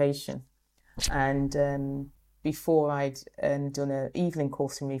medication. And before I'd done an evening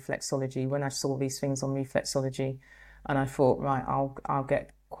course in reflexology, when I saw these things on reflexology, and I thought, right, I'll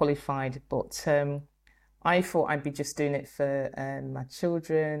get qualified. But I thought I'd be just doing it for my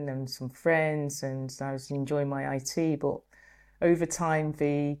children and some friends, and I was enjoying my IT. But over time,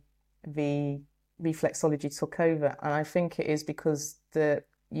 the reflexology took over, and I think it is because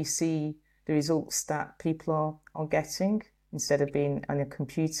you see the results that people are getting instead of being on a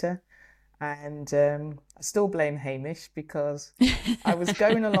computer. And I still blame Hamish, because I was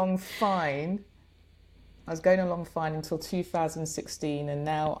going along fine. I was going along fine until 2016, and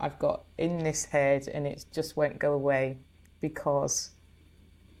now I've got in this head, and it just won't go away, because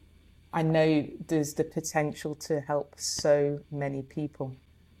I know there's the potential to help so many people.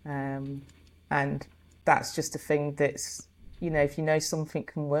 And that's just a thing that's, if you know something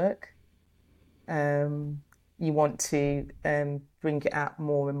can work, you want to bring it out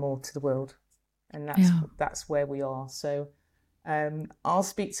more and more to the world, and that's where we are. So I'll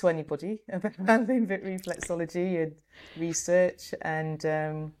speak to anybody about limbic reflexology and research, and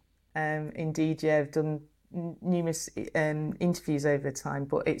indeed, I've done numerous interviews over time,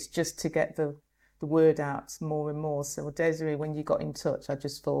 but it's just to get the word out more and more. So Desiree, when you got in touch, I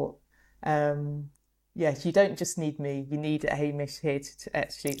just thought, yes, you don't just need me, you need Hamish here to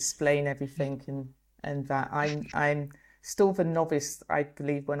actually explain everything, and that I'm still the novice, I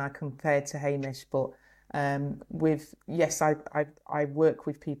believe, when I compare to Hamish, but I work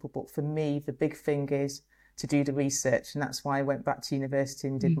with people, but for me the big thing is to do the research, and that's why I went back to university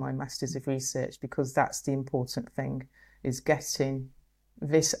and did my Masters of Research, because that's the important thing, is getting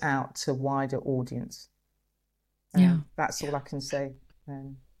this out to a wider audience. That's all I can say.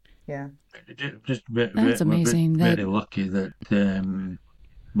 That's amazing. We're very lucky that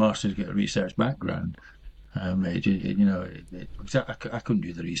Marcia's got a research background. I couldn't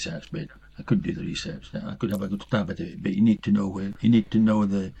do the research bit. I couldn't do the research. I could have a good stab at it, but you need to know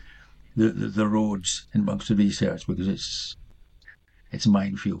the roads in amongst the research, because it's a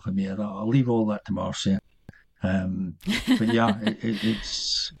minefield for me. I'll leave all that to Marcia. But yeah,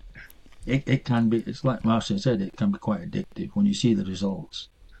 it can be. It's like Marcia said, it can be quite addictive when you see the results.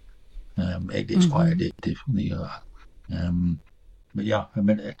 It's quite addictive. But yeah, I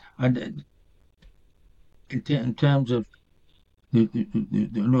mean, and in terms of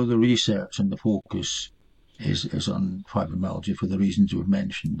the research and the focus is on fibromyalgia for the reasons we've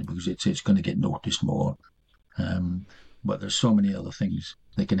mentioned, because it's going to get noticed more. But there's so many other things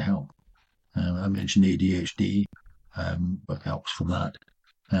that can help. I mentioned ADHD, but helps for that.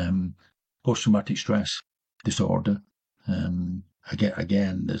 Post-traumatic stress disorder.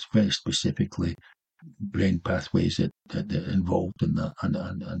 Again, there's very specifically brain pathways that are involved in that,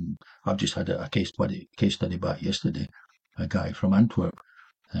 and I've just had a case study back yesterday, a guy from Antwerp,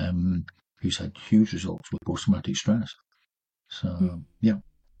 who's had huge results with post-traumatic stress. So yeah,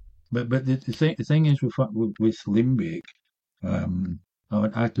 but the thing is with limbic,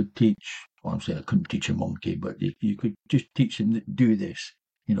 I could teach. Well, I'm saying I couldn't teach a monkey, but you could just teach them that do this,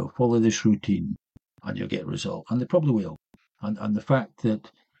 follow this routine, and you'll get a result, and they probably will. And the fact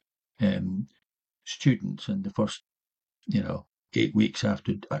that students in the first 8 weeks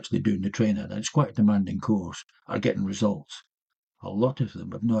after actually doing the training, and it's quite a demanding course, are getting results. A lot of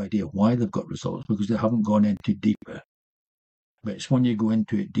them have no idea why they've got results, because they haven't gone into deeper. But it's when you go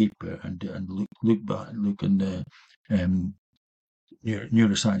into it deeper and look in the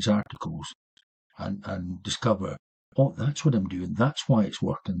neuroscience articles and discover, oh, that's what I'm doing, that's why it's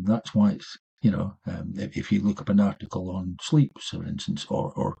working, that's why it's, if you look up an article on sleep, for instance,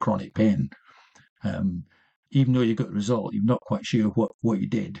 or chronic pain, even though you got the result, you're not quite sure what you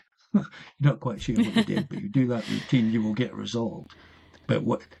did. You're not quite sure what you did, but you do that routine, you will get a result. But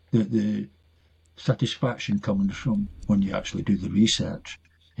what the satisfaction comes from when you actually do the research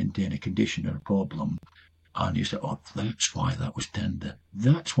into any condition or problem, And you say, oh, that's why that was tender.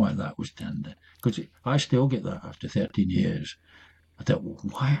 That's why that was tender. Because I still get that after 13 years. I thought, well,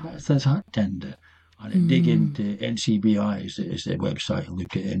 why is that tender? And I dig into NCBI is the website, and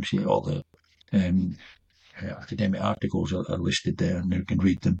look at MC, all the academic articles are listed there, and you can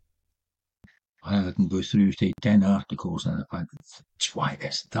read them. And I can go through, say, 10 articles, and I find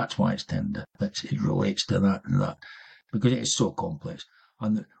that's why it's tender. It relates to that and that, because it's so complex.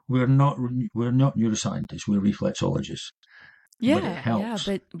 And we're not neuroscientists, we're reflexologists. Yeah, but it helps.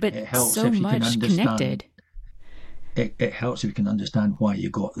 But It helps so if you can much understand. connected. It helps if you can understand why you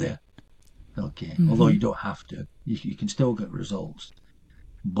got there. Okay, Mhm. although you don't have to, you can still get results,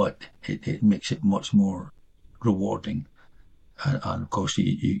 but it makes it much more rewarding. And of course,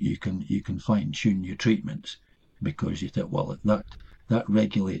 you can fine tune your treatments, because you think, well, that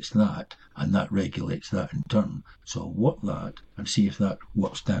regulates that, and that regulates that in turn. So work that and see if that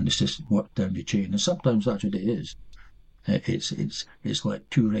works down the system, works down the chain. And sometimes that's what it is. It's like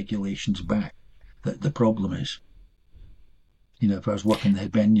two regulations back that the problem is. If I was working the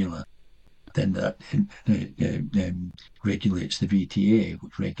habenula, then that regulates the VTA,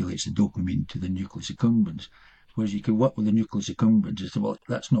 which regulates the dopamine to the nucleus accumbens. Whereas you could work with the nucleus accumbens and say, well,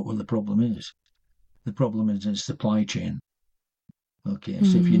 that's not what the problem is. The problem is in supply chain. Okay,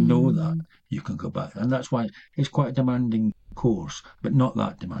 so if you know that, you can go back. And that's why it's quite a demanding course, but not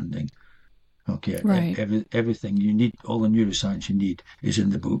that demanding. Okay, Right. everything you need, all the neuroscience you need is in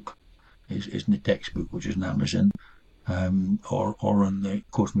the book, is in the textbook, which is on Amazon, or on the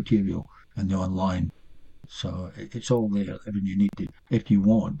course material and the online. So it's all there. Everything you need to, if you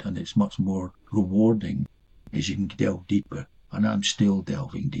want, and it's much more rewarding, is you can delve deeper. And I'm still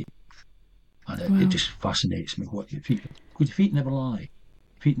delving deep. And it just fascinates me what your feet, because your feet never lie.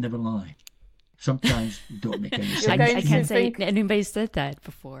 Feet never lie. Sometimes don't make any sense. I can't say anybody said that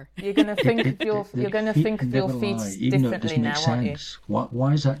before. You're going to think of your feet even though it differently doesn't make now, aren't you? sense.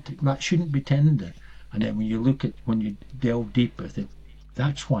 Why is that? That shouldn't be tender. And then when you delve deeper,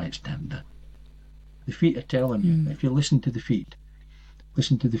 that's why it's tender. The feet are telling you. If you listen to the feet,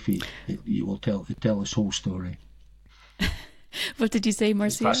 you will tell this whole story. What did you say,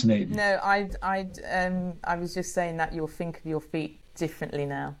 Marcia? It's fascinating. No, I was just saying that you'll think of your feet differently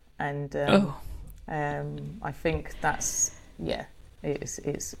now, and I think that's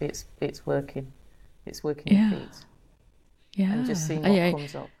it's working. It's working your feet. Yeah. And just seeing what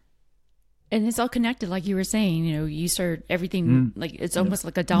comes up. And it's all connected, like you were saying. You start everything like it's almost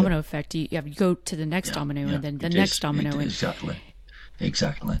like a domino effect. You go to the next domino, and then the next domino.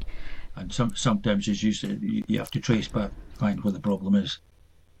 Exactly. And sometimes, as you said, you have to trace back, find where the problem is.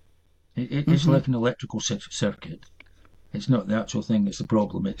 It's like an electrical circuit. It's not the actual thing that's the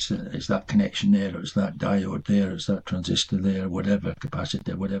problem. It's that connection there, or it's that diode there, it's that transistor there, whatever,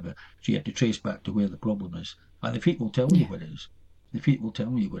 capacitor, whatever. So you have to trace back to where the problem is. And the feet will tell you what it is. The feet will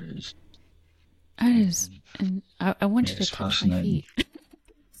tell you what it is. That is, and I want you to touch my feet.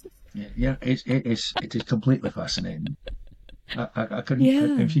 It is completely fascinating. I can,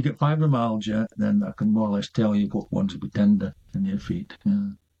 if you get fibromyalgia, then I can more or less tell you what ones would be tender in your feet. Yeah.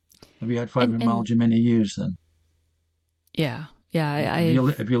 Have you had fibromyalgia many years then? Yeah.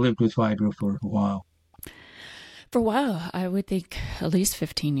 Have you lived with fibro for a while? For a while, I would think at least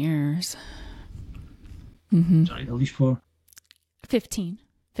 15 years. Sorry, at least for? 15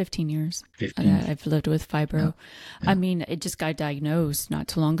 years. 15. I've lived with fibro. Yeah. I mean, it just got diagnosed not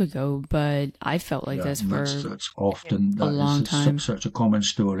too long ago, but I felt like this for a long time. Such a common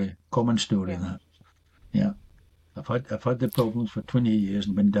story. That. Yeah. I've had the problems for 20 years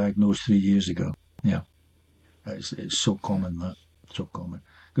and been diagnosed 3 years ago. Yeah. It's so common, that. So common.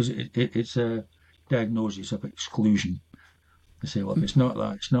 Because it's a diagnosis of exclusion. They say, well, if it's not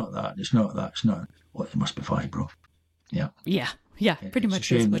that, it's not that, it's not that, it's not. Well, it must be fibro. Yeah. Yeah, pretty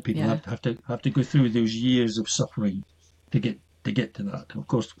much. It's a shame that people have to go through those years of suffering to get to that. Of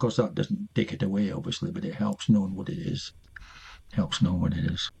course, that doesn't take it away, obviously, but it helps knowing what it is. So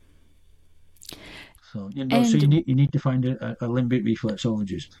so you need to find a limbic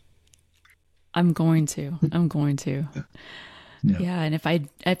reflexologist. I'm going to. Yeah, and if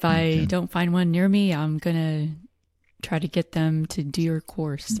I don't find one near me, I'm gonna try to get them to do your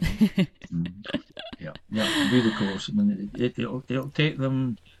course. Yeah, do the course. I mean, it'll take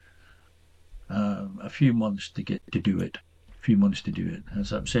them a few months to do it.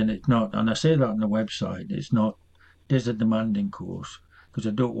 As I'm saying, it's not, and I say that on the website. It is a demanding course, because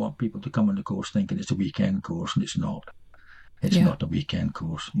I don't want people to come on the course thinking it's a weekend course, and it's not. It's not a weekend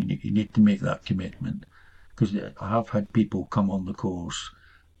course. You need to make that commitment, because I have had people come on the course.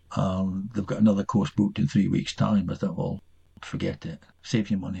 They've got another course booked in 3 weeks' time. I thought, well, forget it. Save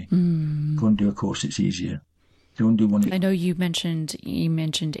your money. Mm. Go and do a course that's easier. Don't do one. I know you mentioned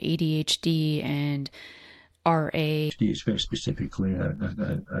ADHD and RA. ADHD is very specifically a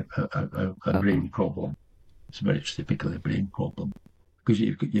brain problem. It's very specifically a brain problem because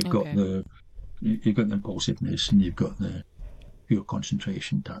you've got the impulsiveness and you've got the pure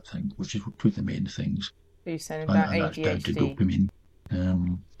concentration type thing, which is two of the main things. Are you saying about and that's ADHD? Down to dopamine.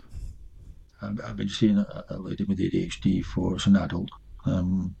 I've been seeing a lady with ADHD as an adult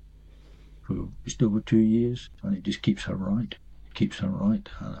for just over 2 years, and it just keeps her right. It keeps her right.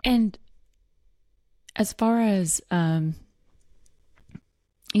 And as far as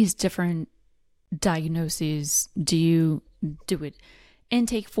these different diagnoses, do you do it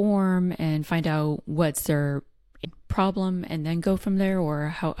intake form and find out what's their problem and then go from there, or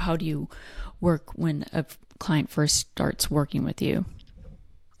how do you work when a client first starts working with you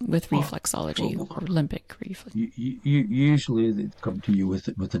with reflexology or limbic reflex? Usually they come to you with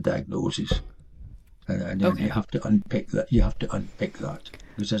the diagnosis, and then you have to unpick that. You have to unpick that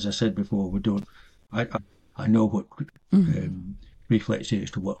because, as I said before, we don't. I know what reflex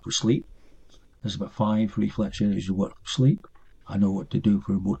areas to work for sleep. There's about 5 reflex areas to work for sleep. I know what to do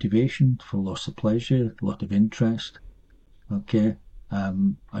for motivation, for loss of pleasure, a lot of interest. Okay, I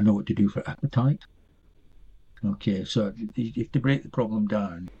know what to do for appetite. Okay, so you have to break the problem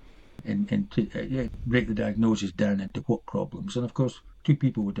down and break the diagnosis down into what problems. And of course, 2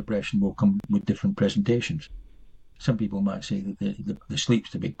 people with depression will come with different presentations. Some people might say that the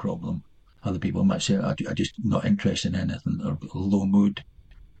sleep's the big problem. Other people might say, I'm just not interested in anything, or low mood.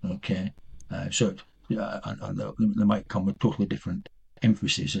 Okay, so they might come with totally different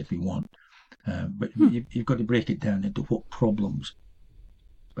emphasis if you want. But you've got to break it down into what problems.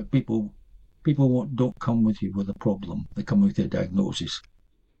 But people don't come with you with a problem. They come with their diagnosis.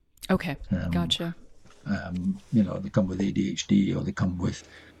 Okay, gotcha. They come with ADHD, or they come with,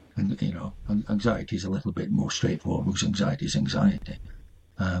 anxiety is a little bit more straightforward because anxiety is anxiety.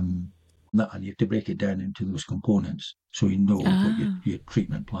 And you have to break it down into those components so you know what your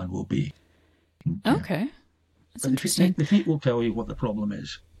treatment plan will be. Okay. That's interesting. The feet will tell you what the problem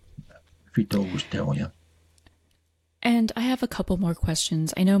is. The feet always tell you. And I have a couple more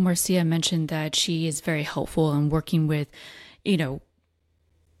questions. I know Marcia mentioned that she is very helpful in working with,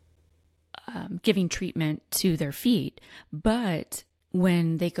 giving treatment to their feet. But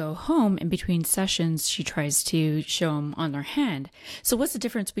when they go home in between sessions, she tries to show them on their hand. So what's the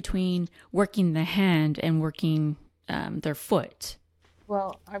difference between working the hand and working their foot?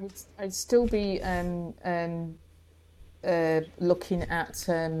 Well, I'd still be looking at,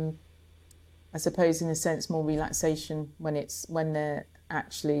 I suppose, in a sense, more relaxation when they're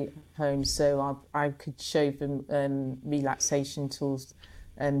actually home. So I could show them relaxation tools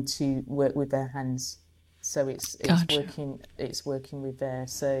to work with their hands. So it's Gotcha. working with there.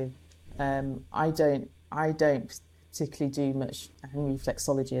 So I don't particularly do much hand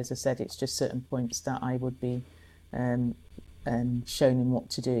reflexology. As I said, it's just certain points that I would be shown them what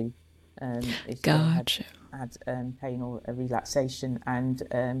to do if Gotcha. they had pain or a relaxation. And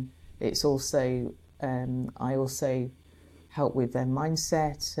it's also I also help with their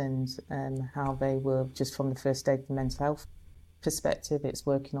mindset and how they will, just from the first aid and mental health perspective, it's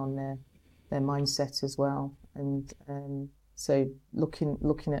working on their mindset as well. And so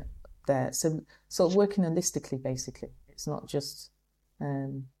looking at their, so sort of working holistically, basically. It's not just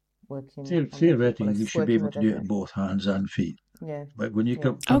working. Theoretically, you should be able to do it in both hands and feet. Yeah. But when you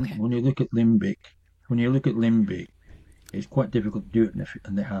look at limbic, it's quite difficult to do it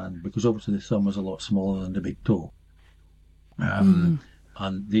in the hand because obviously the thumb is a lot smaller than the big toe. And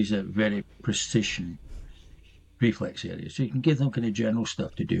these are very precision reflex areas. So you can give them kind of general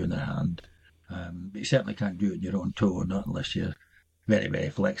stuff to do in their hand. But you certainly can't do it in your own toe, not unless you're very, very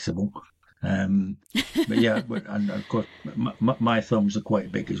flexible. And of course, my thumbs are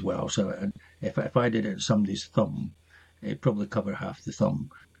quite big as well. So if I did it in somebody's thumb, it'd probably cover half the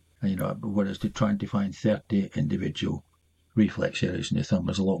thumb. Whereas trying to find 30 individual reflex areas in your thumb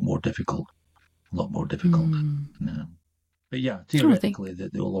is a lot more difficult. But yeah, theoretically,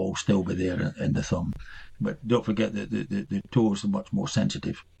 they'll all still be there in the thumb. But don't forget that the toes are much more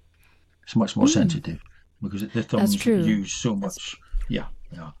sensitive. It's much more sensitive because the thumbs use so much. Yeah.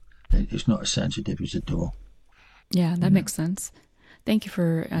 It's not as sensitive as the toe. Yeah, that makes sense. Thank you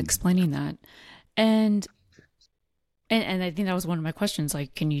for explaining that. And I think that was one of my questions,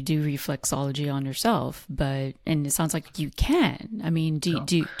 like, can you do reflexology on yourself? And it sounds like you can. I mean,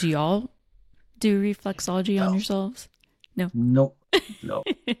 do y'all do reflexology on yourselves? No. No.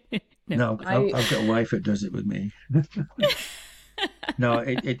 I've got a wife that does it with me. No,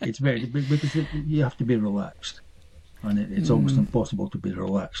 it's very, because you have to be relaxed. and it's almost impossible to be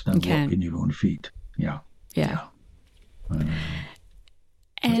relaxed and work on your own feet. Yeah.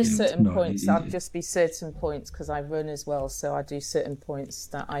 And just certain points, I'll just be certain points because I run as well, so I do certain points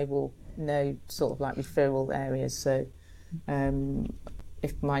that I will know, sort of like referral areas. So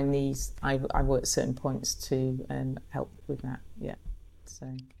if my knees, I work certain points to help with that. Yeah. So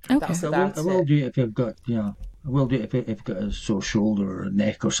that's about I will do it if you've got, I will do it if you've got a sore shoulder or a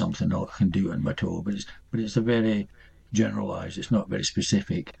neck or something. I can do it on my toe, but it's a very generalised. It's not very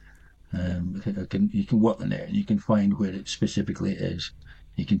specific. You can work on it and you can find where it specifically is.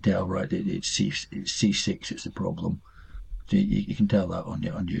 You can tell, right, it's C6. It's the problem. So you can tell that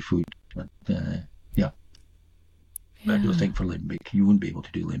on your foot. But I don't think for limbic, you wouldn't be able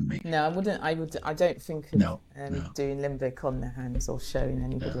to do limbic. No, I wouldn't. I don't think of doing limbic on the hands or showing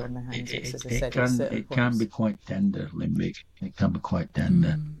anybody on the hands. It can be quite tender, limbic. It can be quite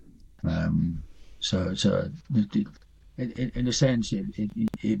tender. So in a sense,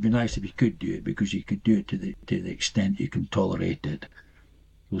 it'd be nice if you could do it, because you could do it to the extent you can tolerate it.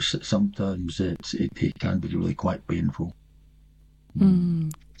 Because sometimes it can be really quite painful.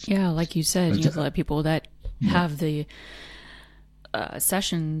 Yeah, like you said, you have a lot of people that have the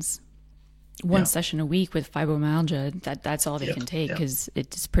sessions, one session a week with fibromyalgia. That's all they can take because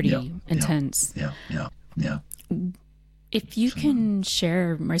it's pretty intense. Yeah. If you can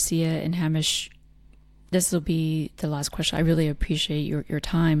share, Marcia and Hamish, this will be the last question. I really appreciate your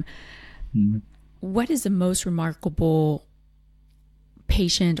time. What is the most remarkable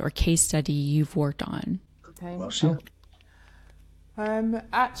patient or case study you've worked on? Okay. Well, sure.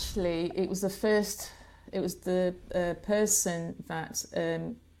 Actually, it was the person that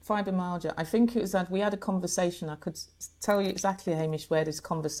fibromyalgia. I think it was that we had a conversation. I could tell you exactly, Hamish, where this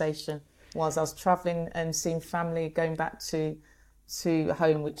conversation was. I was travelling and seeing family, going back to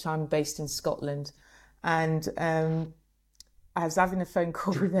home, which I'm based in Scotland, and I was having a phone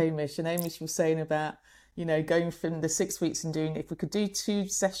call with Hamish, and Hamish was saying about going from the 6 weeks and doing, if we could do 2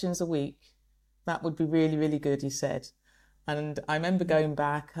 sessions a week, that would be really, really good, he said. And I remember going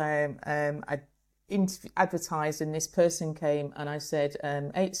back, I advertised and this person came and I said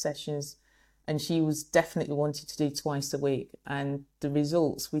 8 sessions, and she was definitely wanting to do twice a week. And the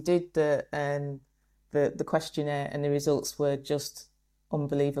results, we did the questionnaire, and the results were just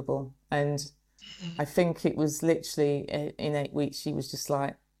unbelievable. And I think it was literally in 8 weeks, she was just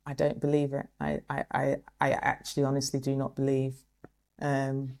like, I don't believe it. I actually honestly do not believe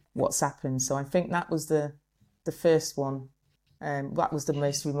what's happened. So I think that was the first one. That was the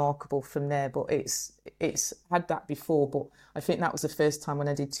most remarkable from there. But it's had that before, but I think that was the first time when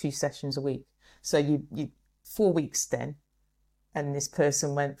I did 2 sessions a week. So you 4 weeks then, and this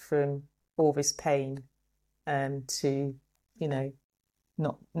person went from all this pain to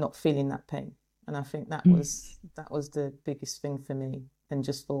not feeling that pain. And I think that was the biggest thing for me. And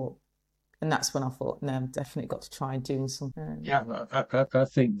that's when I thought, no, I've definitely got to try doing something. I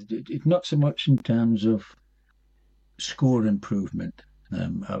think it's not so much in terms of score improvement.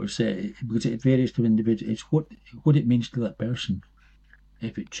 I would say, because it varies to individuals, it's what it means to that person.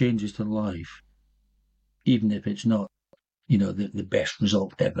 If it changes their life, even if it's not, the best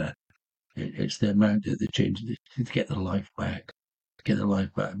result ever, it's the amount that they change to get their life back. Because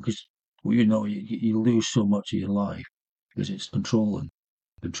you lose so much of your life because it's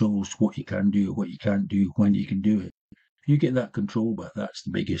controls what you can do, what you can't do, when you can do it. If you get that control back, that's the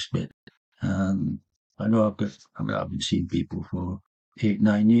biggest bit. I know I've been seeing people for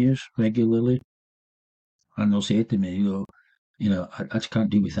 8-9 years regularly, and they'll say to me, I just can't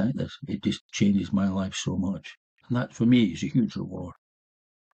do without this. It just changes my life so much. And that for me is a huge reward.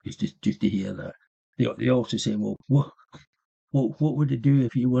 It's just to hear that. They also say, well, what would it do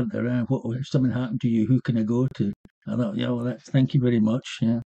if you weren't around? What if something happened to you? Who can I go to? I thought, thank you very much.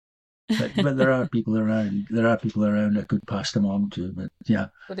 Yeah, but there are people around. There are people around I could pass them on to. But yeah,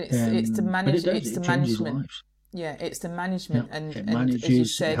 but it's the management. It's the management. Lives. Yeah, it's the management, and it manages. As you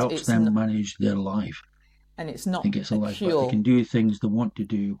said, it helps them manage their life. And it's not. It gets a life cure. Back. They can do things they want to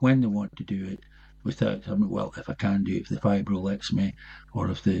do when they want to do it, without having. Well, if I can do it, if the fibro lets me,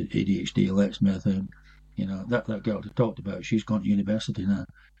 or if the ADHD lets me, then. That girl I talked about, she's gone to university now.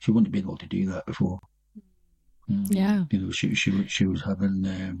 She wouldn't have been able to do that before. Yeah. She was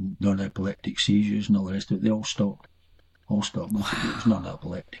having non-epileptic seizures and all the rest of it. They all stopped. It was not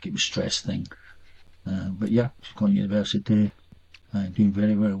epileptic, it was stress thing. But yeah, she's gone to university, doing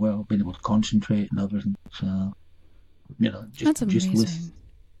very, very well, being able to concentrate and everything. So, that's amazing.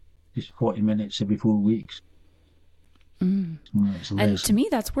 Just 40 minutes every 4 weeks. And to me,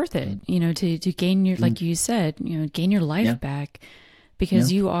 that's worth it. To gain your, like you said, gain your life back,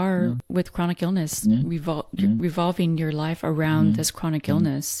 because you are with chronic illness, revolving your life around this chronic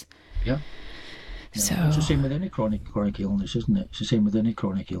illness. Yeah. So it's the same with any chronic illness, isn't it? It's the same with any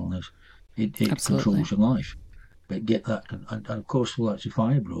chronic illness. It controls your life. But get that, and of course, well, that's a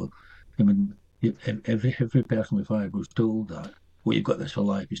fibro. I mean, every person with fibro is told that, well, you've got this for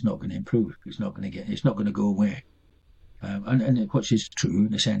life. It's not going to improve. It's not going to go away. And which is true,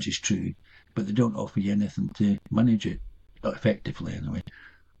 in a sense, is true. But they don't offer you anything to manage it, not effectively anyway.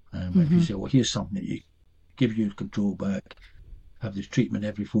 If you say, well, here's something that you give you control back, have this treatment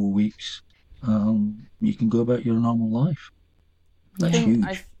every 4 weeks, you can go about your normal life. That's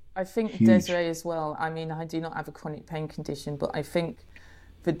huge. I think Desiree as well. I mean, I do not have a chronic pain condition, but I think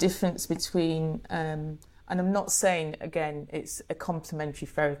the difference between, and I'm not saying, again, it's a complementary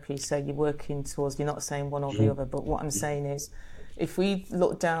therapy, so you're working towards, you're not saying one or the other, but what I'm saying is, if we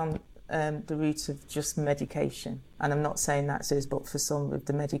look down the route of just medication, and I'm not saying that's it, but for some with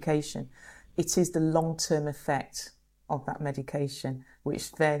the medication, it is the long-term effect of that medication,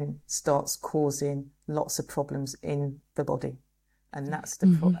 which then starts causing lots of problems in the body. And that's the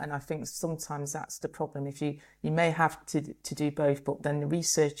and I think sometimes that's the problem. If you may have to do both, but then the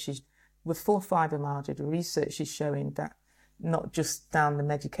research is, with full fibromyalgia, the research is showing that not just down the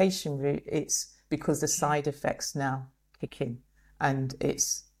medication route, it's because the side effects now kick in, and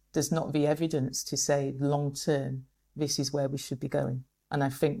there's not the evidence to say long term this is where we should be going. And I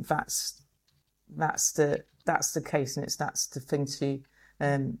think that's the case, and that's the thing to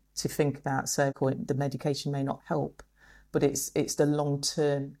think about. So the medication may not help, but it's the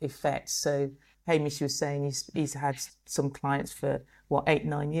long-term effect. So Hamish was saying he's had some clients for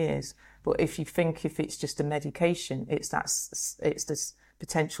 8-9 years, but if it's just a medication, it's the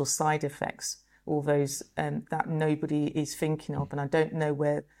potential side effects, all those that nobody is thinking of, and I don't know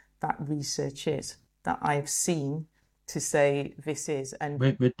where that research is that I've seen to say this is, and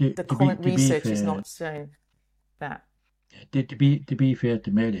the current research is not showing that. To be fair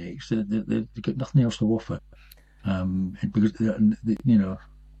to medics, they've got nothing else to offer. Because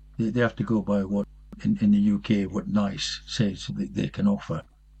they have to go by what in the UK what NICE says that they can offer.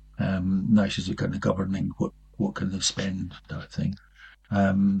 NICE is kind of governing what can they spend, that thing.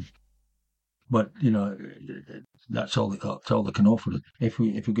 But that's all they can offer. If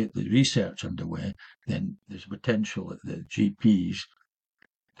we get the research underway, then there's a potential that the GPs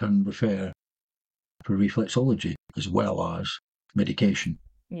can refer for reflexology as well as medication.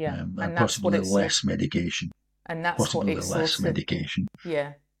 Yeah, and possibly less medication. And that's possibly what it's less medication.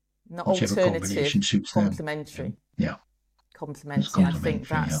 Yeah, not whichever alternative, combination suits complementary. them. Yeah, complementary. I think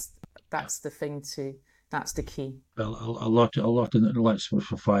that's the thing too. That's the key. Well, a lot of let's for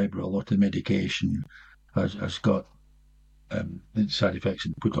fibro, a lot of medication has got side effects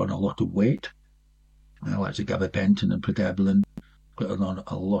and put on a lot of weight. Like the gabapentin and pregabalin put on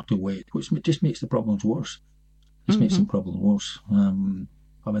a lot of weight, which just makes the problems worse. Makes the problem worse.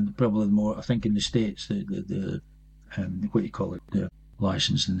 I mean, probably more. I think in the States, the what you call it, the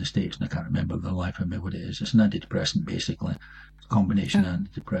license in the States, and I can't remember the life of me what it is. It's an antidepressant, basically, it's a combination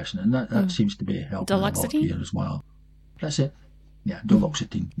antidepressant, and that seems to be helping a lot here as well. That's it. Yeah,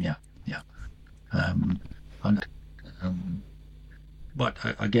 duloxetine. Yeah. But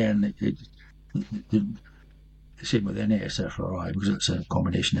again, the same with NSFRI, because it's a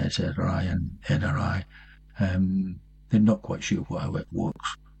combination SSRI and NRI. They're not quite sure how it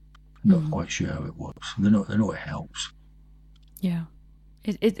works. Not quite sure how it works. They know it helps. Yeah,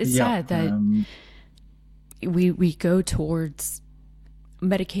 it's sad that we go towards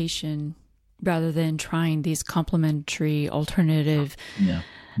medication rather than trying these complementary alternative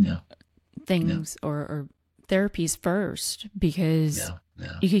things or therapies first, because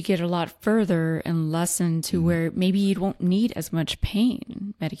you could get a lot further and lessen to where maybe you won't need as much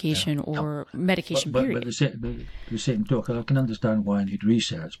pain medication or medication period. But the same talk, I can understand why I need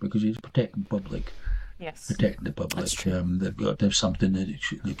research, because it's protecting the public. Yes. Protecting the public. That's true. They've got to have something that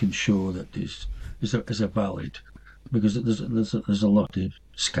they can show that is a valid, because there's a lot of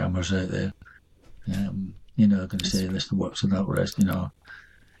scammers out there. Going to say this works and that rest.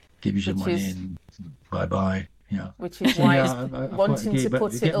 Gives you money and bye. Yeah. Which is why wanting to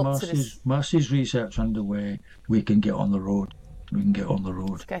put it up to this. Masses research underway, we can get on the road.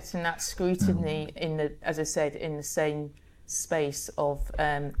 Getting that scrutiny as I said, in the same space of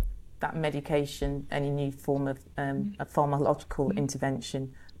that medication, any new form of a pharmacological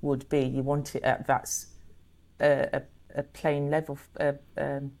intervention would be. You want it at a plain level,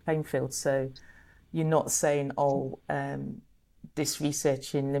 playing field. So you're not saying, this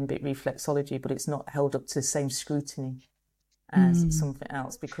research in limbic reflexology, but it's not held up to the same scrutiny as something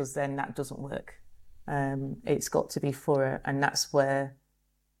else, because then that doesn't work. It's got to be thorough, and that's where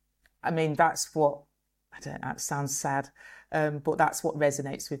I mean, that's what, I don't know, it sounds sad, but that's what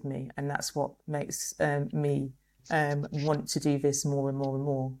resonates with me. And that's what makes me want to do this more and more and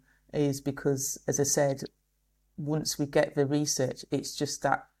more, is because, as I said, once we get the research, it's just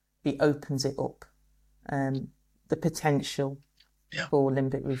that it opens it up, the potential for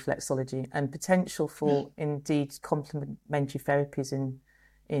limbic reflexology and potential for indeed complementary therapies in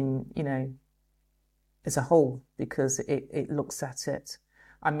you know, as a whole, because it looks at it.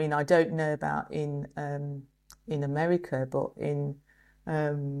 I mean, I don't know about in America, but and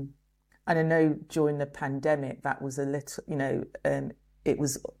I know during the pandemic that was a little, you know, it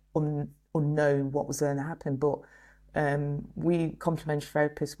was unknown what was going to happen, but we complementary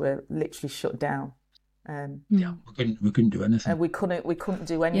therapists were literally shut down. We couldn't do anything. And we couldn't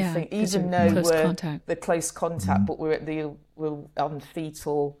do anything, even though we're the close contact, but we're on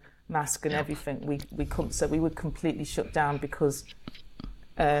fetal mask and everything. We couldn't, so we were completely shut down because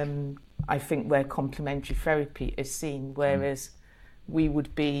I think where complementary therapy is seen, whereas we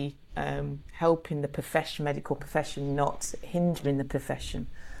would be helping the profession, medical profession, not hindering the profession,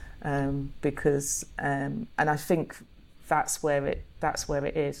 because and I think that's where it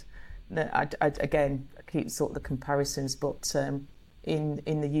is. Again, I keep sort of the comparisons, but in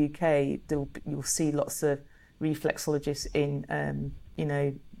the UK, you'll see lots of reflexologists in you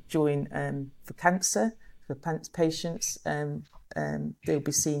know, during for cancer, for patients, they'll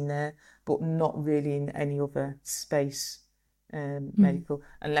be seen there, but not really in any other space, medical,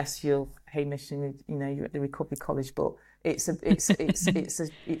 unless you're Hamish and you know, you're at the recovery college. But it's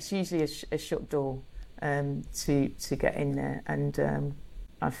usually a shut door to get in there, and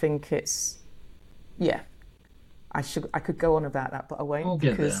I think it's I could go on about that, but I won't,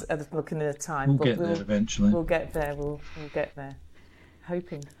 because I'm looking at the time. We'll get there eventually. We'll get there. We'll get there.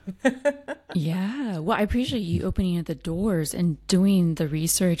 Hoping. Yeah. Well, I appreciate you opening up the doors and doing the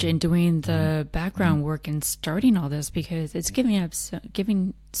research and doing the background work and starting all this, because it's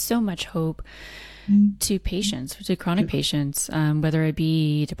giving so much hope to patients, to chronic patients, whether it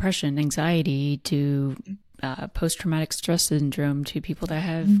be depression, anxiety, to post-traumatic stress syndrome, to people that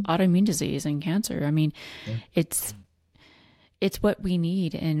have autoimmune disease and cancer. I mean, it's what we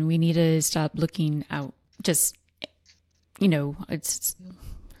need, and we need to stop looking out. Just, you know,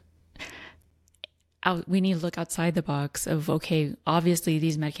 we need to look outside the box of, okay, obviously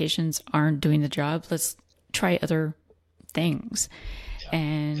these medications aren't doing the job. Let's try other things.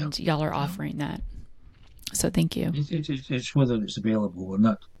 And y'all are offering that. So thank you. It's whether it's available, and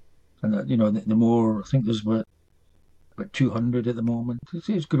that, you know, the more, I think there's about 200 at the moment.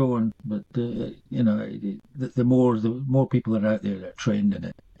 It's growing, but you know, the more people that are out there that are trained in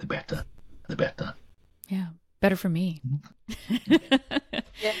it, the better. Yeah, better for me.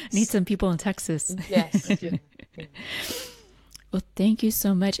 Yes. Need some people in Texas. Yes. Well, thank you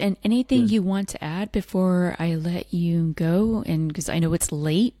so much. And anything you want to add before I let you go? And because I know it's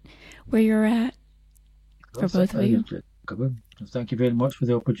late where you're at for both of you. Thank you very much for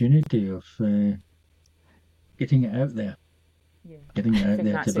the opportunity of getting it out there. Getting it out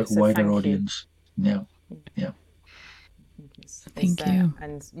there to a wider audience. Yeah. Thank you.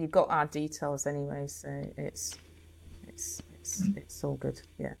 And you got our details anyway, so it's all good.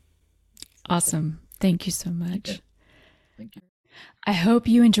 Yeah. Awesome. Thank you so much. Thank you. I hope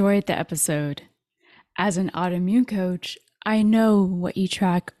you enjoyed the episode. As an autoimmune coach, I know what you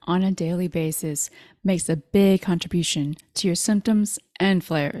track on a daily basis makes a big contribution to your symptoms and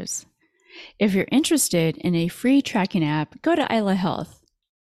flares. If you're interested in a free tracking app, go to Isla Health.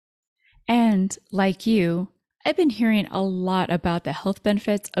 And like you, I've been hearing a lot about the health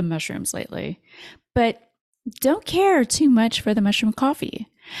benefits of mushrooms lately, but don't care too much for the mushroom coffee.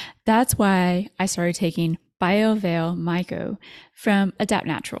 That's why I started taking BioVale Myco from Adapt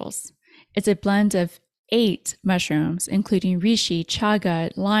Naturals. It's a blend of 8 mushrooms, including reishi,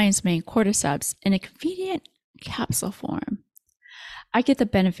 chaga, lion's mane, cordyceps, in a convenient capsule form. I get the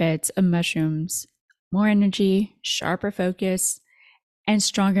benefits of mushrooms: more energy, sharper focus, and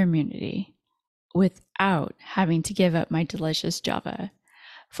stronger immunity without having to give up my delicious Java.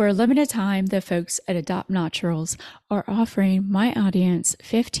 For a limited time, the folks at Adopt Naturals are offering my audience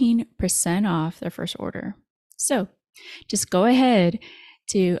 15% off their first order. So just go ahead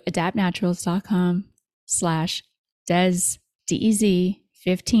to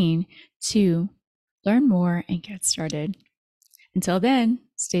adaptnaturals.com/DEZ15 to learn more and get started. Until then,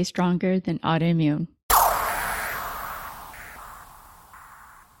 stay stronger than autoimmune.